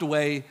passed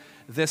away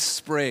this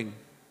spring.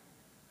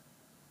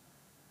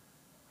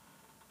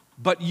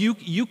 But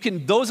you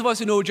can, those of us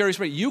who know Jerry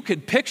Springer, you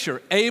can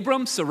picture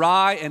Abram,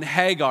 Sarai, and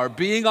Hagar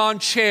being on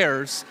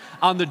chairs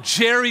on the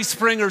Jerry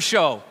Springer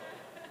show,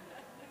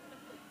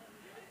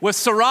 with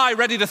Sarai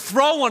ready to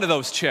throw one of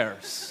those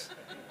chairs.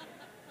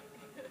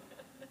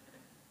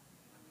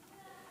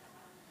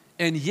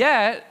 And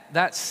yet,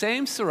 that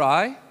same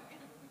Sarai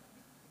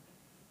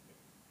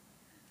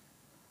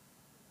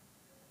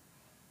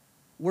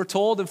we're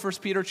told in 1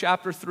 Peter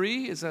chapter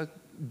 3 is a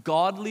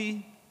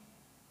godly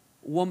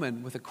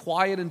woman with a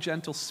quiet and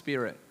gentle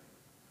spirit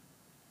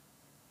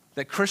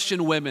that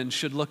Christian women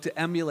should look to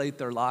emulate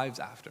their lives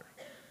after.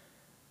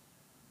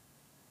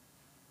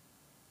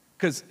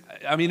 Because,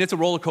 it's a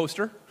roller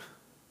coaster.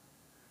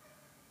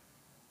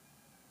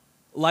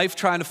 Life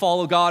trying to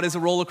follow God is a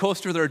roller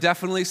coaster. There are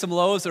definitely some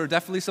lows, there are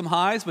definitely some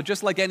highs, but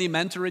just like any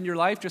mentor in your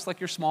life, just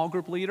like your small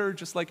group leader,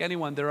 just like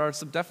anyone, there are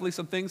definitely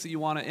some things that you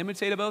want to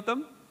imitate about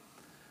them.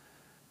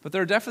 But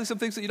there are definitely some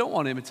things that you don't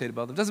want to imitate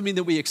about them. It doesn't mean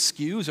that we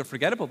excuse or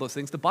forget about those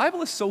things. The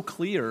Bible is so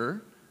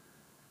clear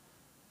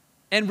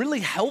and really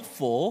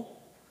helpful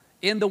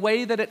in the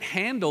way that it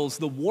handles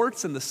the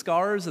warts and the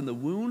scars and the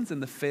wounds and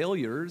the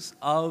failures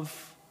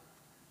of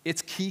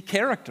its key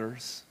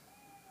characters.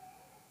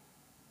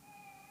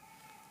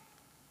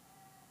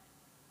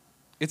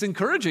 It's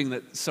encouraging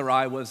that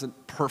Sarai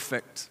wasn't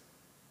perfect,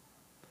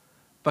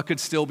 but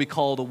could still be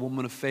called a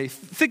woman of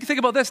faith. Think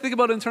about this. Think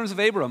about it in terms of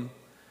Abram.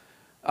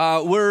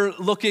 We're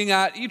looking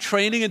at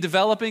training and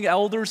developing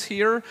elders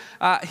here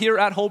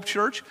at Hope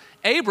Church.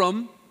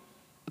 Abram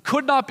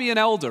could not be an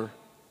elder.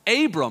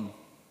 Abram,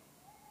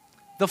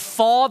 the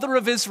father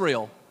of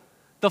Israel,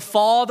 the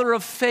father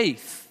of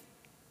faith,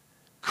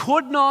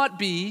 could not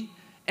be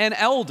an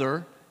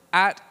elder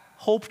at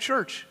Hope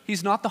Church.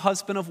 He's not the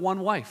husband of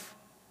one wife.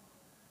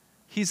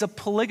 He's a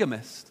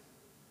polygamist.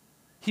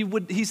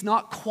 He's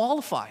not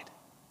qualified.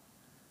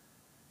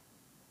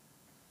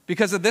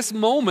 Because at this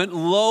moment,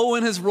 low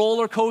in his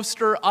roller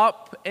coaster,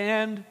 up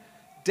and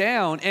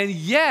down, and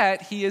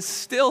yet he is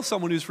still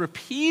someone who's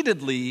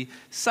repeatedly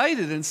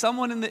cited and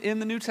someone in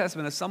the New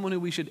Testament as someone who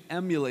we should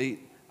emulate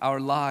our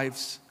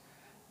lives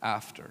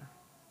after.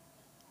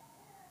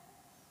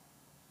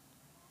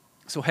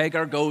 So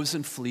Hagar goes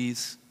and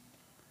flees,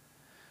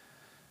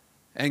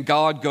 and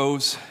God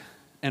goes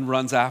and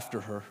runs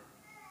after her.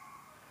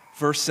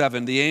 Verse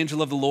 7, the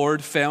angel of the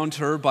Lord found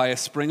her by a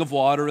spring of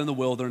water in the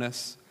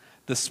wilderness,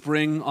 the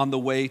spring on the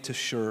way to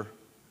Shur.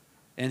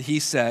 And he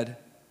said,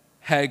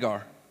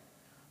 Hagar,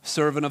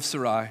 servant of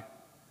Sarai,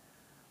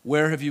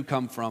 where have you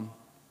come from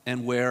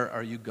and where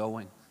are you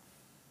going?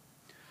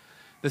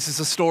 This is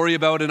a story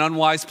about an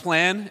unwise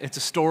plan. It's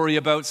a story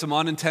about some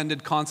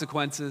unintended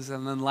consequences.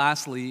 And then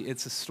lastly,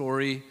 it's a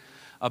story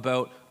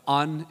about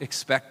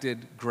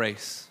unexpected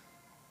grace.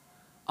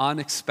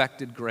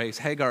 Unexpected grace.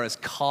 Hagar is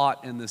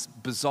caught in this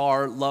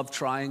bizarre love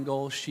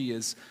triangle. She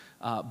is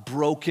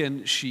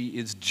broken. She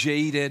is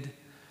jaded.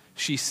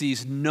 She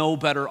sees no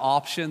better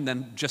option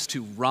than just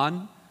to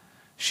run.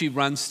 She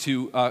runs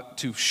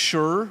to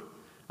Shur,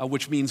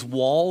 which means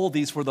wall.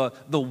 These were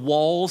the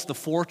walls, the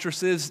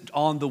fortresses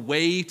on the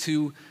way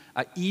to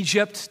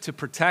Egypt to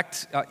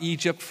protect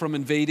Egypt from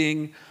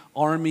invading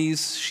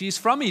armies. She's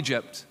from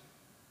Egypt.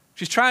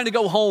 She's trying to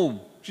go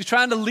home. She's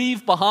trying to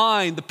leave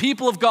behind the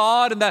people of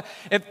God, and that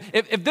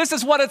if this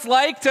is what it's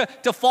like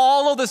to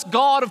follow this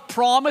God of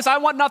promise, I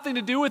want nothing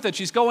to do with it.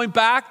 She's going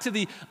back to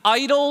the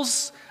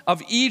idols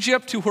of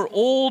Egypt, to her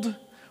old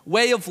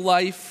way of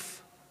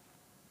life,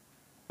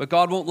 but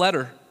God won't let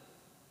her.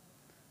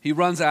 He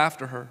runs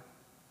after her.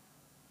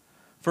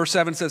 Verse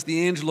 7 says,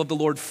 the angel of the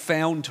Lord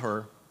found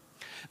her.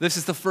 This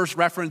is the first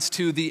reference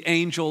to the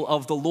angel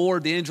of the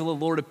Lord. The angel of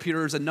the Lord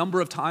appears a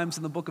number of times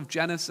in the book of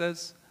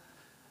Genesis.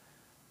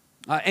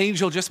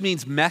 Angel just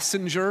means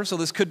messenger, so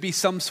this could be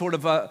some sort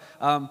of a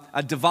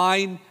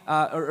divine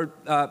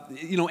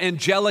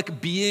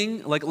angelic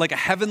being, like a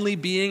heavenly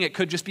being. It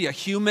could just be a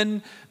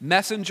human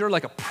messenger,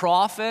 like a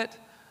prophet.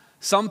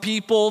 Some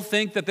people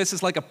think that this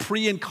is like a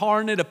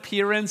pre-incarnate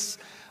appearance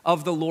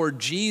of the Lord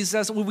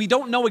Jesus. We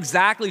don't know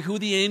exactly who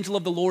the angel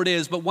of the Lord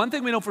is, but one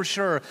thing we know for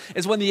sure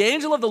is when the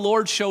angel of the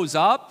Lord shows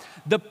up,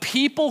 the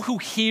people who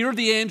hear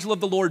the angel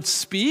of the Lord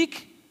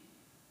speak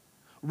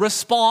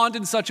respond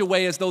in such a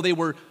way as though they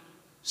were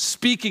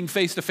speaking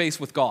face to face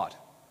with God.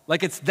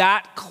 Like it's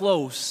that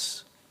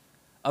close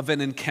of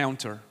an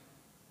encounter.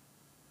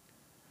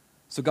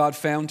 So God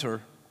found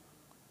her.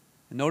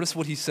 And notice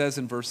what he says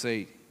in verse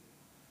 8.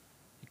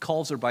 He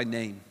calls her by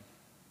name.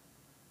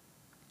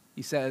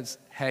 He says,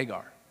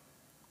 Hagar.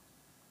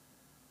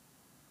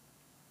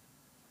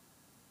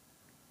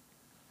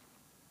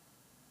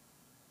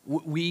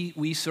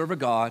 We serve a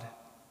God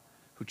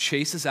who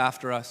chases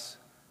after us,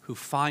 who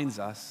finds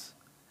us,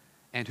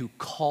 and who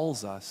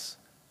calls us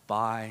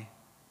by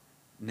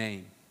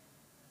name.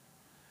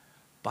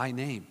 By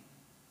name.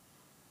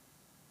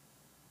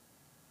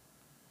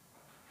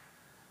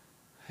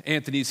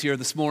 Anthony's here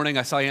this morning.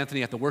 I saw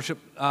Anthony at the worship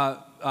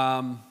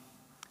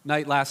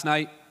night last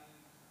night.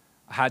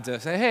 I had to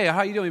say, hey,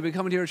 how you doing? You been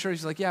coming here at church?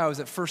 He's like, yeah, I was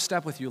at First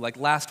Step with you like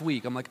last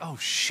week. I'm like, oh,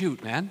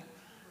 shoot, man.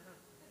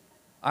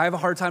 I have a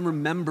hard time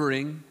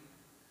remembering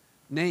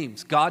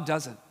names. God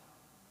doesn't.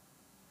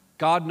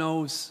 God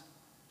knows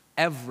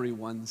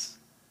everyone's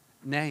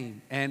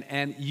name.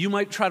 And you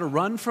might try to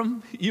run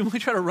from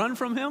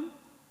him,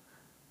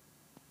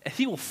 and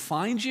he will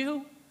find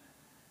you,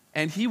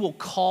 and he will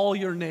call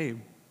your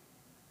name.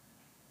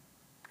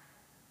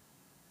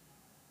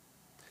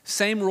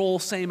 Same role,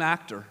 same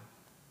actor.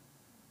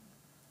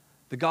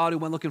 The God who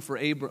went looking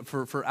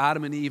for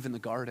Adam and Eve in the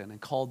garden and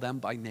called them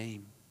by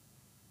name.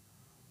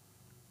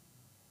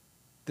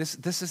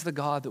 This is the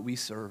God that we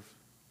serve.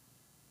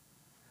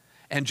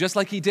 And just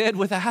like he did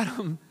with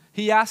Adam,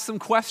 he asked some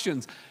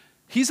questions.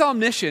 He's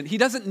omniscient. He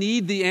doesn't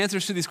need the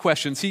answers to these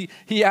questions.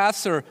 He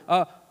asks her,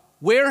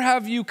 where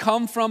have you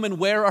come from and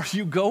where are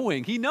you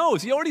going? He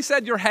knows. He already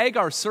said you're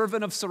Hagar,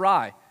 servant of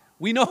Sarai.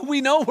 We know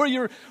where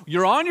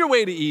you're on your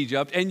way to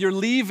Egypt and you're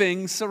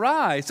leaving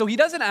Sarai. So he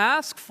doesn't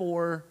ask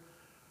for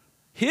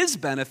his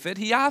benefit.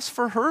 He asks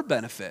for her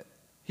benefit.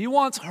 He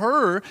wants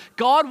her.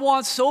 God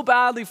wants so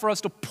badly for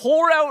us to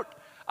pour out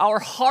our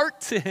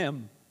heart to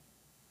him.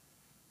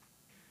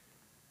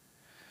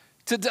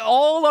 To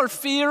all our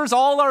fears,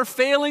 all our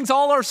failings,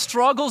 all our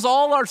struggles,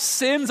 all our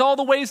sins, all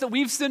the ways that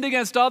we've sinned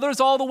against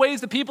others, all the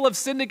ways that people have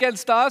sinned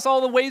against us,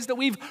 all the ways that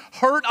we've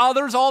hurt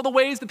others, all the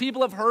ways that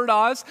people have hurt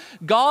us.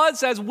 God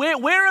says,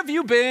 where have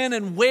you been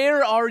and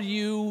where are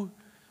you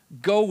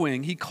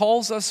going? He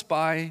calls us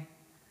by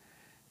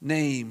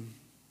name.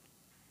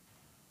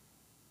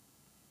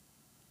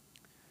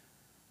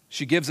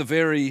 She gives a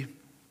very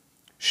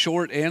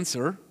short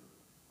answer,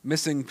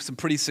 missing some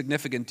pretty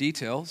significant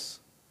details.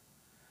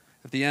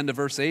 At the end of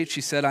verse 8, she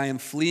said, I am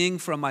fleeing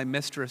from my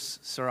mistress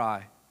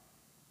Sarai.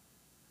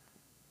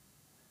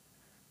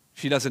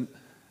 She doesn't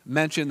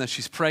mention that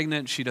she's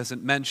pregnant. She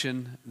doesn't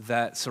mention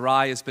that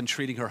Sarai has been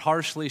treating her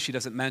harshly. She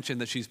doesn't mention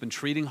that she's been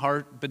treated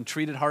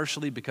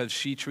harshly because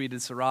she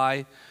treated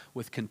Sarai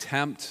with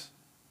contempt.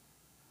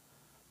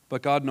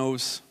 But God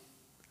knows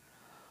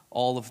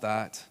all of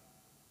that.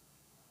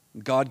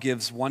 God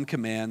gives one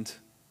command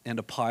and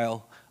a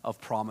pile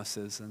of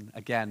promises. And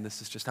again,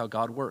 this is just how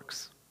God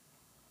works.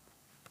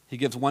 He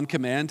gives one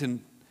command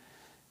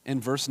in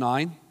verse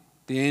 9.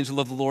 The angel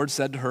of the Lord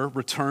said to her,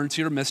 return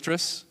to your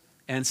mistress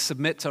and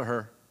submit to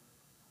her.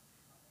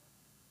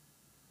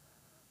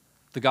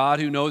 The God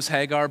who knows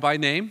Hagar by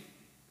name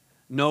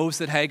knows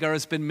that Hagar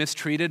has been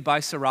mistreated by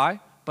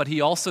Sarai, but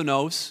he also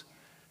knows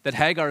that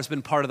Hagar has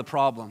been part of the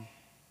problem.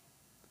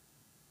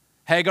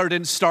 Hagar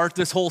didn't start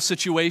this whole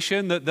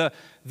situation.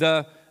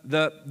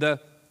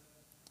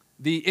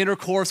 The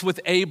intercourse with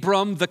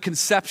Abram, the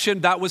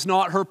conception, that was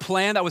not her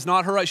plan. That was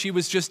not her. She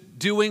was just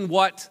doing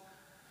what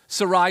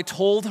Sarai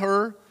told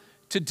her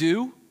to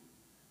do.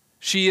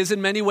 She is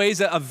in many ways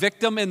a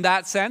victim in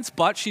that sense,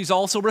 but she's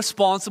also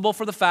responsible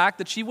for the fact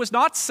that she was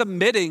not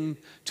submitting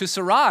to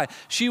Sarai.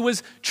 She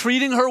was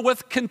treating her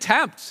with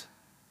contempt.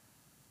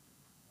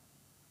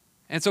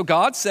 And so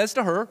God says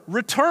to her,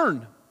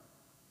 return.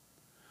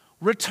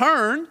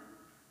 Return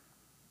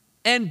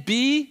and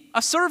be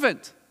a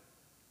servant.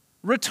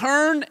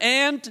 Return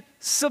and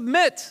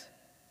submit.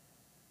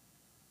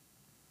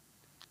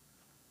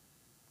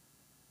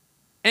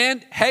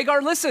 And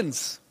Hagar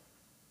listens.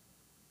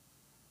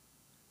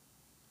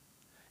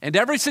 And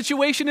every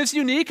situation is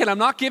unique, and I'm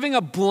not giving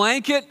a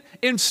blanket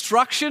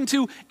instruction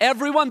to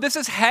everyone. This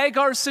is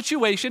Hagar's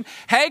situation.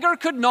 Hagar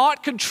could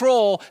not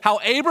control how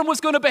Abram was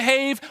going to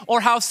behave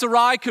or how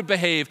Sarai could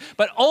behave,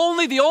 but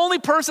the only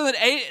person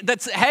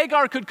that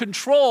Hagar could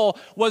control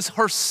was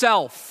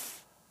herself.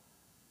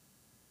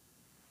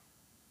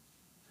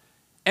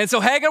 And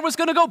so Hagar was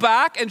going to go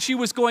back and she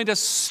was going to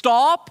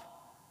stop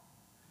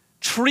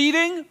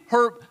treating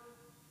her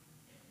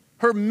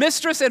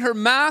mistress and her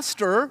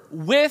master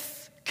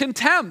with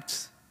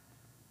contempt.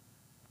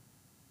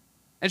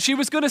 And she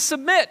was going to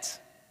submit,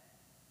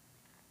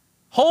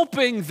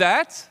 hoping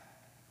that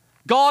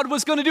God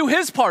was going to do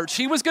his part.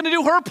 She was going to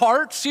do her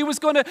part. She was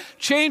going to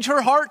change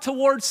her heart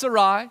towards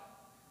Sarai.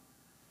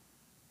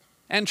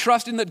 And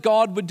trusting that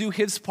God would do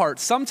his part.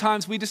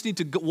 Sometimes we just need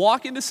to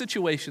walk into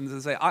situations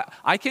and say,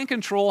 I can't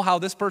control how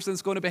this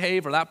person's going to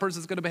behave or that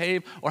person's going to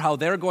behave or how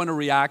they're going to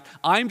react.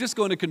 I'm just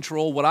going to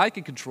control what I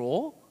can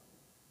control.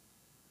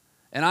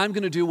 And I'm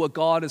going to do what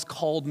God has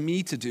called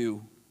me to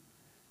do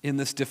in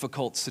this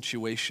difficult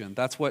situation.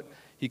 That's what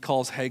he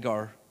calls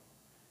Hagar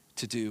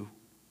to do.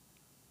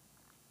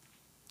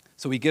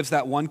 So he gives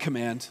that one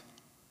command.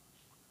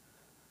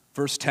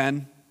 Verse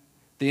 10,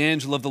 the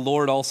angel of the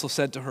Lord also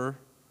said to her,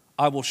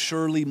 I will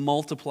surely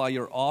multiply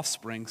your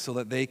offspring so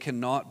that they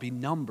cannot be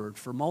numbered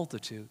for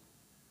multitude.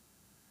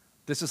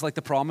 This is like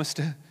the promise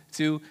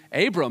to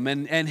Abram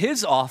and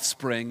his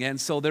offspring.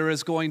 And so there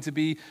is going to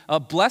be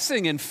a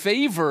blessing and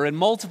favor and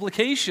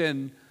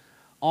multiplication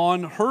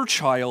on her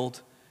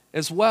child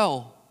as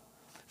well.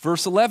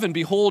 Verse 11,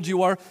 behold,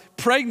 you are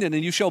pregnant,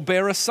 and you shall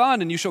bear a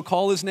son, and you shall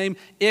call his name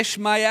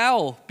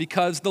Ishmael,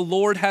 because the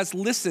Lord has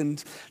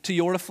listened to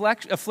your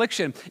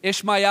affliction.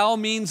 Ishmael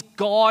means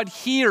God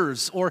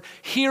hears, or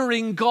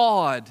hearing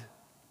God.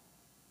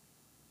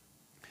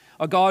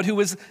 A God who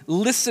is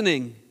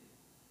listening.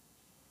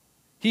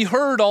 He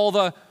heard all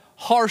the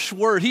harsh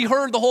word. He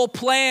heard the whole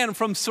plan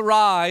from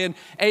Sarai and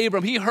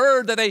Abram. He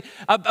heard that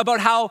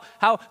about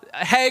how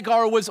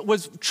Hagar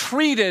was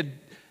treated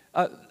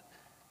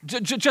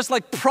just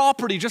like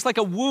property, just like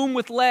a womb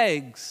with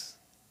legs.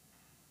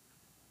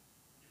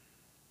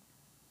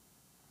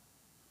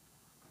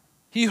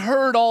 He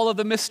heard all of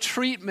the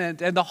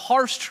mistreatment and the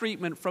harsh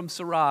treatment from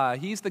Sarai.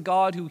 He's the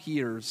God who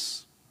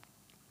hears.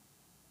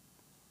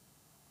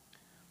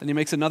 Then he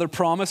makes another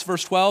promise,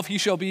 verse 12, he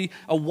shall be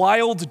a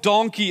wild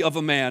donkey of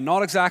a man.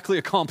 Not exactly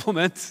a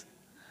compliment.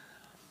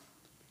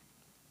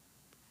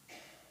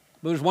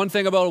 But there's one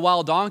thing about a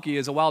wild donkey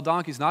is a wild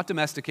donkey is not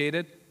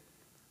domesticated.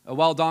 A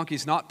wild donkey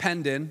is not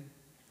penned in.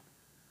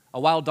 A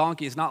wild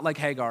donkey is not like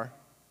Hagar.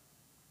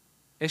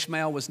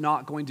 Ishmael was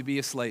not going to be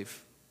a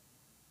slave.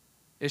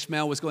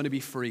 Ishmael was going to be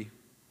free.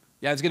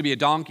 Yeah, he's going to be a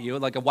donkey.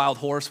 Like a wild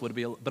horse would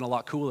have been a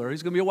lot cooler.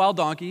 He's going to be a wild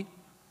donkey.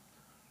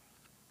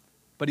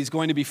 But he's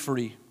going to be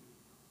free.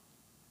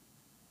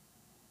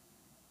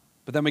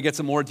 But then we get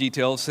some more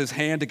details. His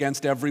hand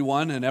against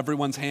everyone, and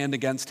everyone's hand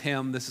against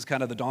him. This is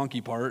kind of the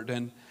donkey part.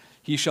 And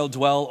he shall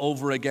dwell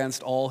over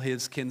against all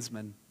his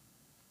kinsmen.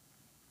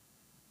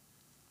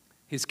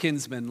 His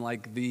kinsmen,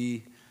 like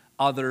the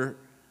other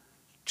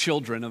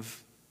children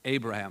of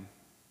Abraham.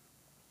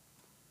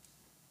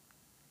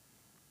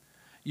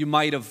 You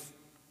might have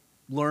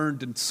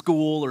learned in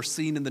school or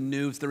seen in the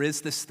news, there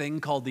is this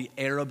thing called the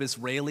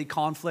Arab-Israeli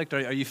conflict.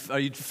 Are you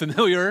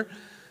familiar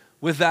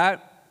with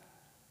that?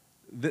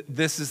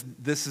 This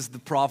is the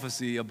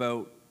prophecy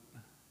about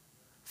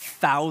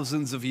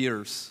thousands of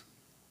years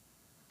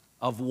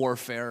of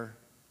warfare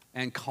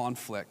and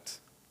conflict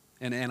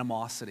and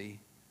animosity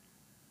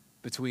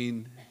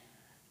between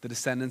the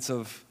descendants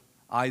of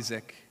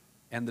Isaac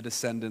and the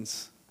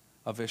descendants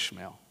of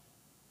Ishmael.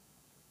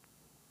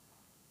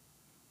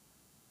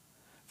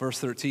 Verse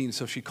 13,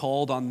 so she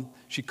called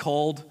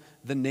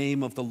the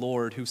name of the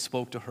Lord who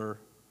spoke to her.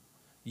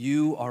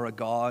 You are a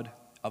God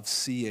of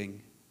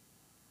seeing.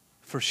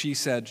 For she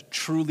said,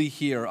 truly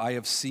here I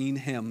have seen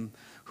him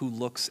who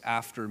looks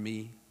after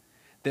me.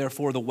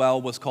 Therefore the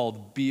well was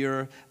called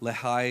Bir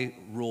Lahai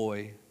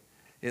Roi.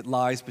 It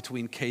lies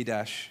between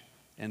Kadesh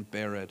and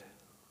Bered.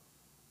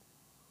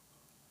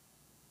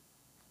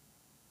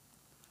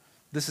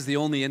 This is the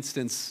only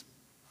instance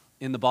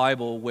in the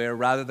Bible where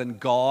rather than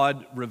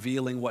God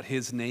revealing what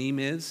his name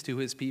is to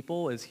his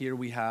people, is here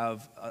we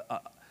have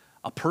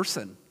a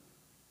person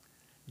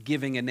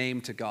giving a name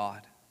to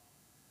God.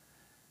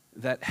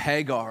 That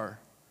Hagar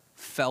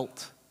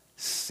felt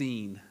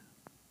seen.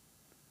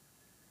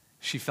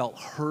 She felt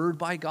heard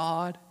by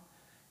God,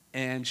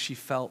 and she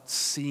felt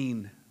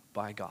seen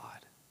by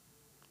God.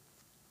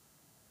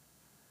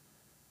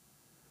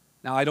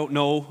 Now, I don't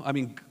know,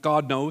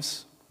 God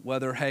knows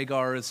whether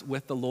Hagar is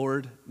with the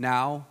Lord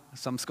now.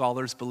 Some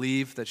scholars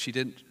believe that she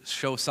didn't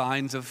show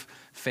signs of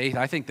faith.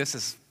 I think this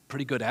is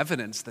pretty good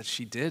evidence that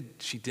she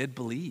did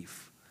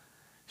believe.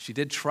 She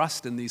did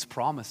trust in these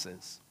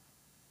promises.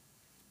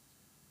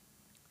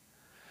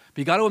 But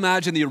you got to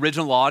imagine the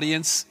original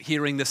audience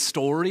hearing this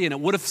story, and it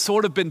would have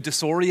sort of been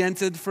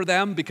disoriented for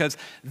them because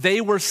they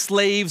were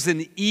slaves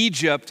in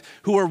Egypt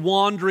who were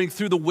wandering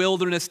through the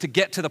wilderness to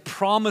get to the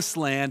promised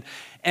land.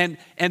 And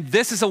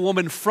this is a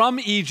woman from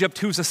Egypt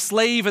who's a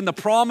slave in the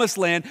promised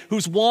land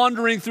who's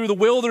wandering through the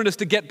wilderness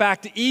to get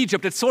back to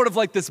Egypt. It's sort of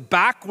like this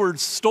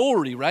backwards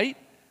story, right?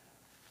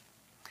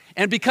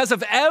 And because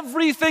of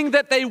everything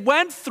that they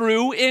went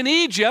through in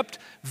Egypt,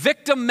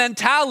 victim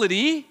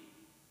mentality,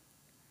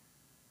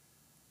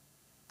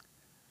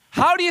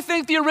 how do you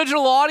think the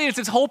original audience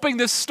is hoping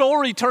this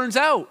story turns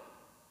out?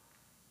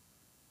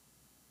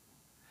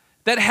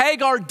 That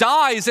Hagar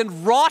dies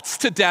and rots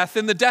to death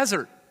in the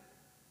desert.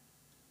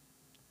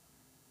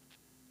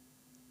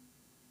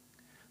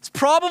 It's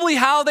probably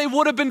how they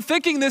would have been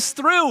thinking this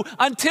through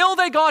until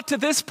they got to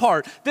this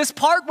part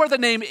where the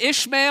name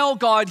Ishmael,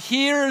 God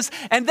hears,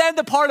 and then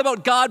the part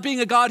about God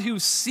being a God who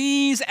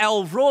sees,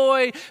 El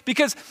Roi,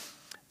 because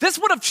this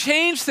would have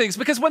changed things,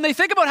 because when they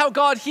think about how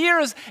God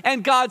hears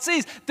and God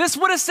sees, this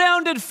would have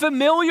sounded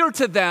familiar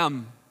to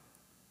them.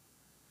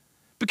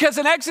 Because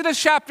in Exodus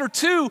chapter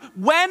 2,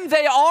 when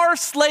they are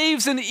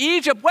slaves in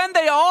Egypt, when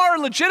they are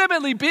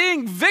legitimately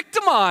being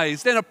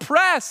victimized and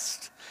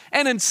oppressed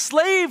and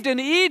enslaved in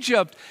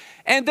Egypt,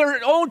 and their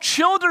own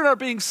children are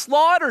being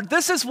slaughtered,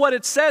 this is what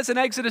it says in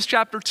Exodus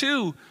chapter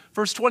 2,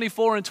 verse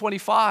 24 and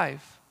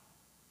 25.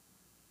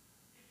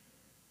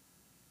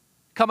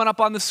 Coming up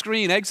on the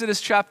screen,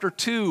 Exodus chapter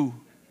 2,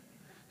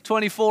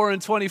 24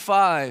 and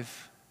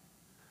 25.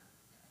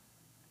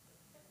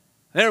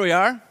 There we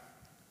are.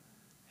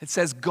 It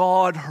says,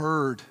 God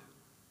heard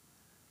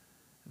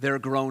their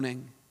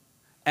groaning,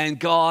 and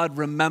God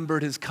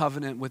remembered his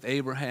covenant with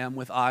Abraham,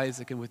 with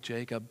Isaac, and with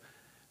Jacob.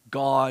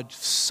 God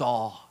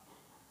saw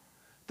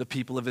the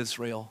people of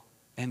Israel,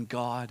 and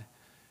God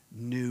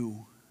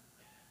knew.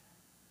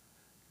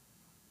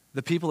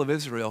 The people of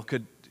Israel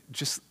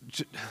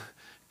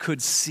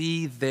could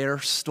see their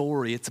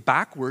story. It's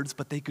backwards,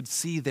 but they could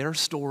see their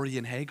story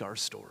in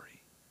Hagar's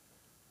story.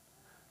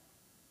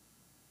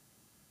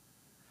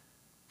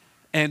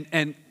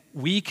 And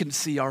we can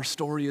see our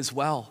story as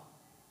well.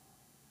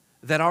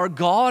 That our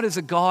God is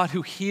a God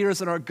who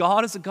hears, and our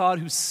God is a God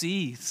who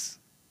sees.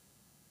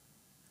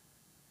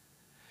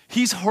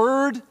 He's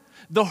heard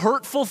the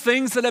hurtful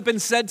things that have been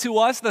said to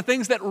us, the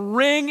things that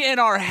ring in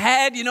our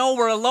head. You know,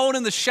 we're alone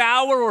in the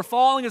shower, we're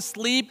falling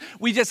asleep.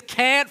 We just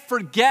can't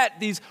forget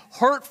these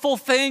hurtful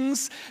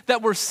things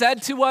that were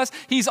said to us.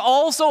 He's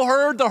also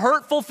heard the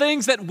hurtful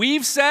things that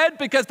we've said,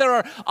 because there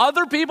are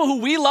other people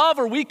who we love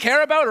or we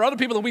care about, or other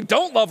people that we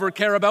don't love or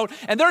care about,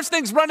 and there's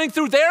things running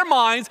through their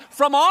minds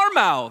from our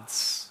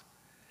mouths.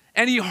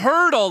 And he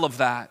heard all of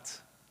that.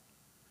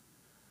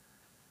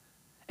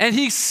 And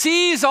he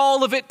sees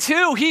all of it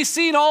too. He's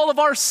seen all of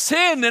our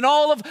sin and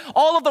all of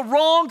the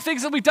wrong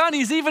things that we've done.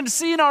 He's even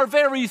seen our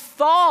very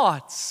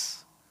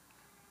thoughts.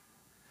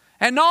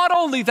 And not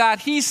only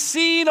that, he's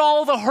seen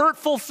all the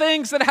hurtful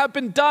things that have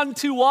been done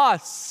to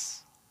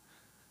us.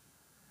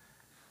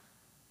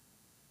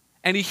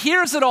 And he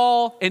hears it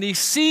all, and he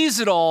sees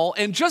it all.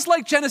 And just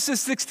like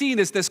Genesis 16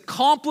 is this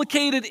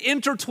complicated,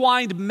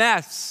 intertwined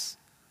mess,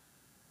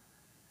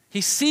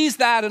 he sees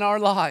that in our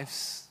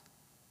lives.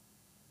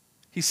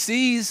 He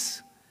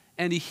sees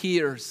and he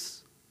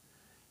hears.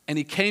 And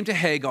he came to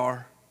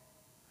Hagar,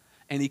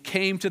 and he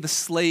came to the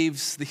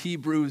slaves, the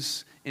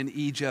Hebrews in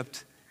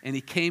Egypt, and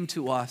he came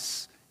to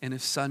us in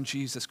his son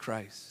Jesus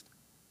Christ.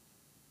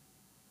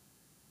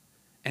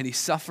 And he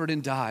suffered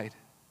and died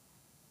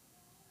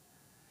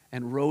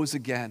and rose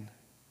again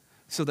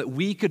so that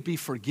we could be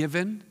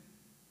forgiven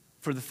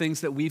for the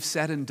things that we've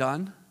said and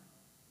done,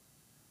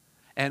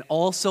 and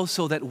also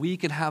so that we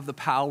can have the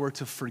power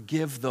to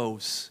forgive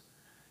those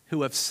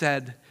who have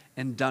said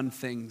and done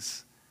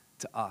things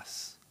to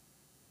us.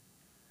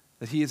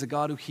 That he is a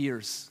God who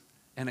hears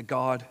and a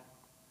God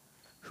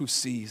who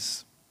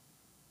sees.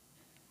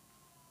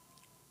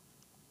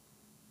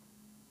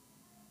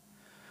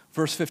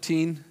 Verse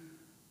 15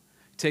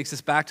 takes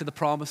us back to the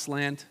promised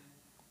land.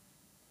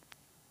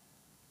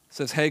 It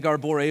says, Hagar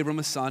bore Abram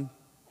a son,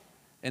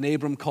 and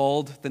Abram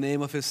called the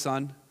name of his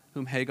son,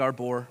 whom Hagar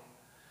bore,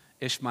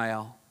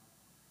 Ishmael.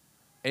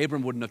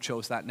 Abram wouldn't have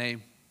chose that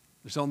name.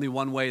 There's only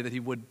one way that he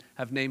would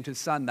have named his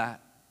son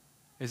that,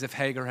 is if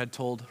Hagar had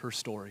told her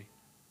story.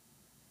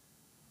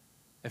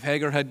 If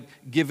Hagar had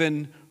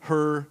given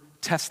her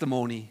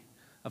testimony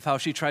of how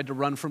she tried to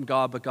run from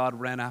God, but God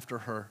ran after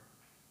her.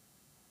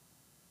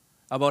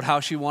 About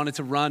how she wanted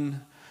to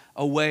run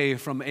away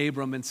from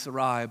Abram and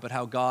Sarai, but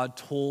how God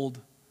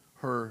told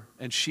her,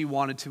 and she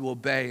wanted to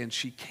obey, and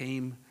she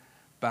came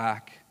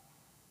back.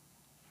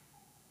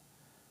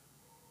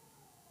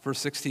 Verse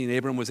 16,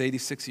 Abram was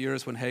 86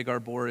 years when Hagar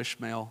bore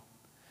Ishmael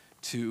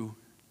to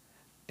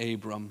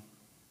Abram.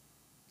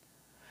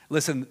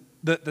 Listen,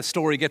 the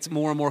story gets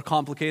more and more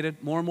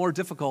complicated, more and more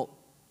difficult.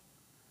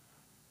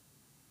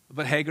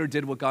 But Hagar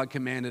did what God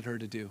commanded her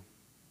to do.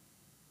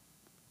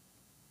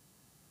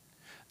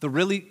 The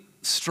really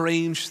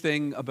strange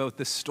thing about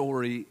this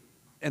story,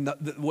 and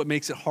what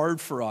makes it hard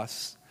for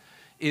us,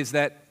 is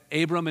that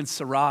Abram and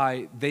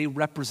Sarai, they're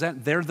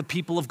the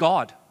people of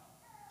God.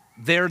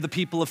 They're the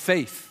people of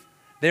faith.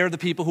 They're the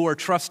people who are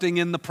trusting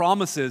in the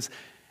promises,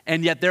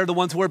 and yet they're the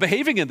ones who are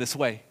behaving in this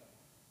way.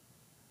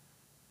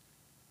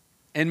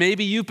 And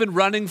maybe you've been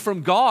running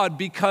from God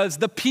because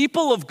the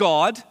people of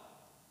God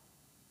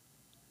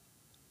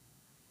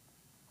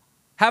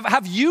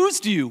have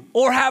used you,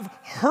 or have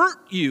hurt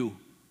you,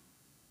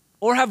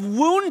 or have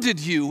wounded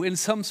you in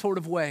some sort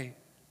of way.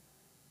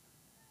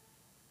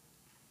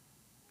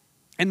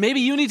 And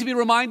maybe you need to be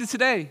reminded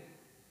today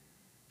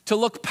to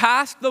look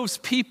past those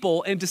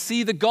people and to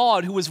see the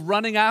God who is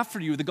running after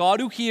you, the God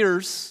who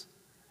hears,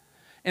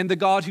 and the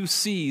God who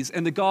sees,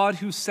 and the God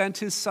who sent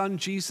his son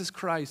Jesus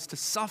Christ to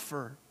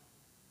suffer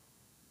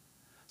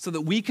so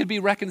that we could be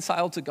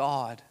reconciled to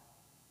God.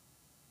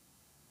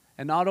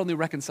 And not only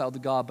reconciled to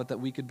God, but that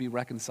we could be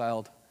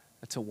reconciled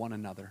to one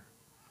another.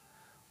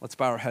 Let's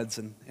bow our heads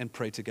and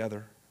pray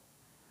together.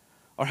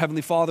 Our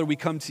Heavenly Father, we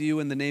come to you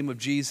in the name of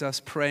Jesus,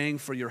 praying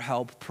for your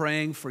help,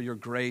 praying for your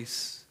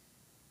grace.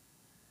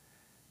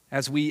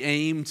 As we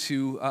aim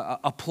to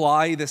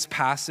apply this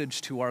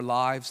passage to our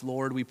lives,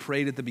 Lord, we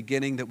prayed at the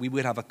beginning that we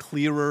would have a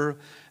clearer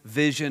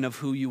vision of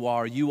who you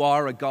are. You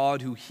are a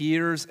God who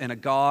hears, and a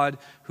God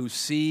who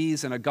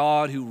sees, and a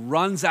God who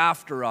runs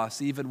after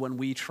us even when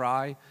we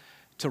try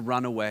to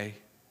run away.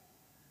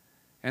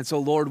 And so,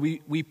 Lord,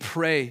 we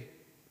pray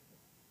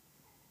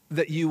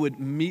that you would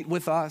meet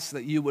with us,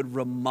 that you would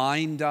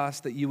remind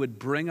us, that you would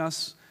bring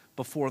us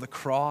before the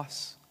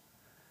cross,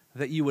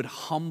 that you would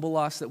humble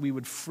us, that we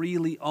would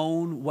freely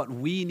own what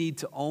we need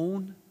to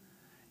own,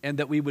 and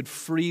that we would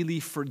freely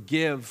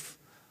forgive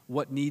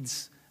what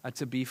needs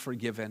to be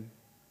forgiven.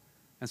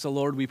 And so,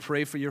 Lord, we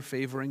pray for your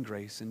favor and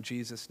grace in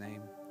Jesus'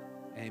 name.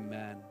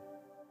 Amen.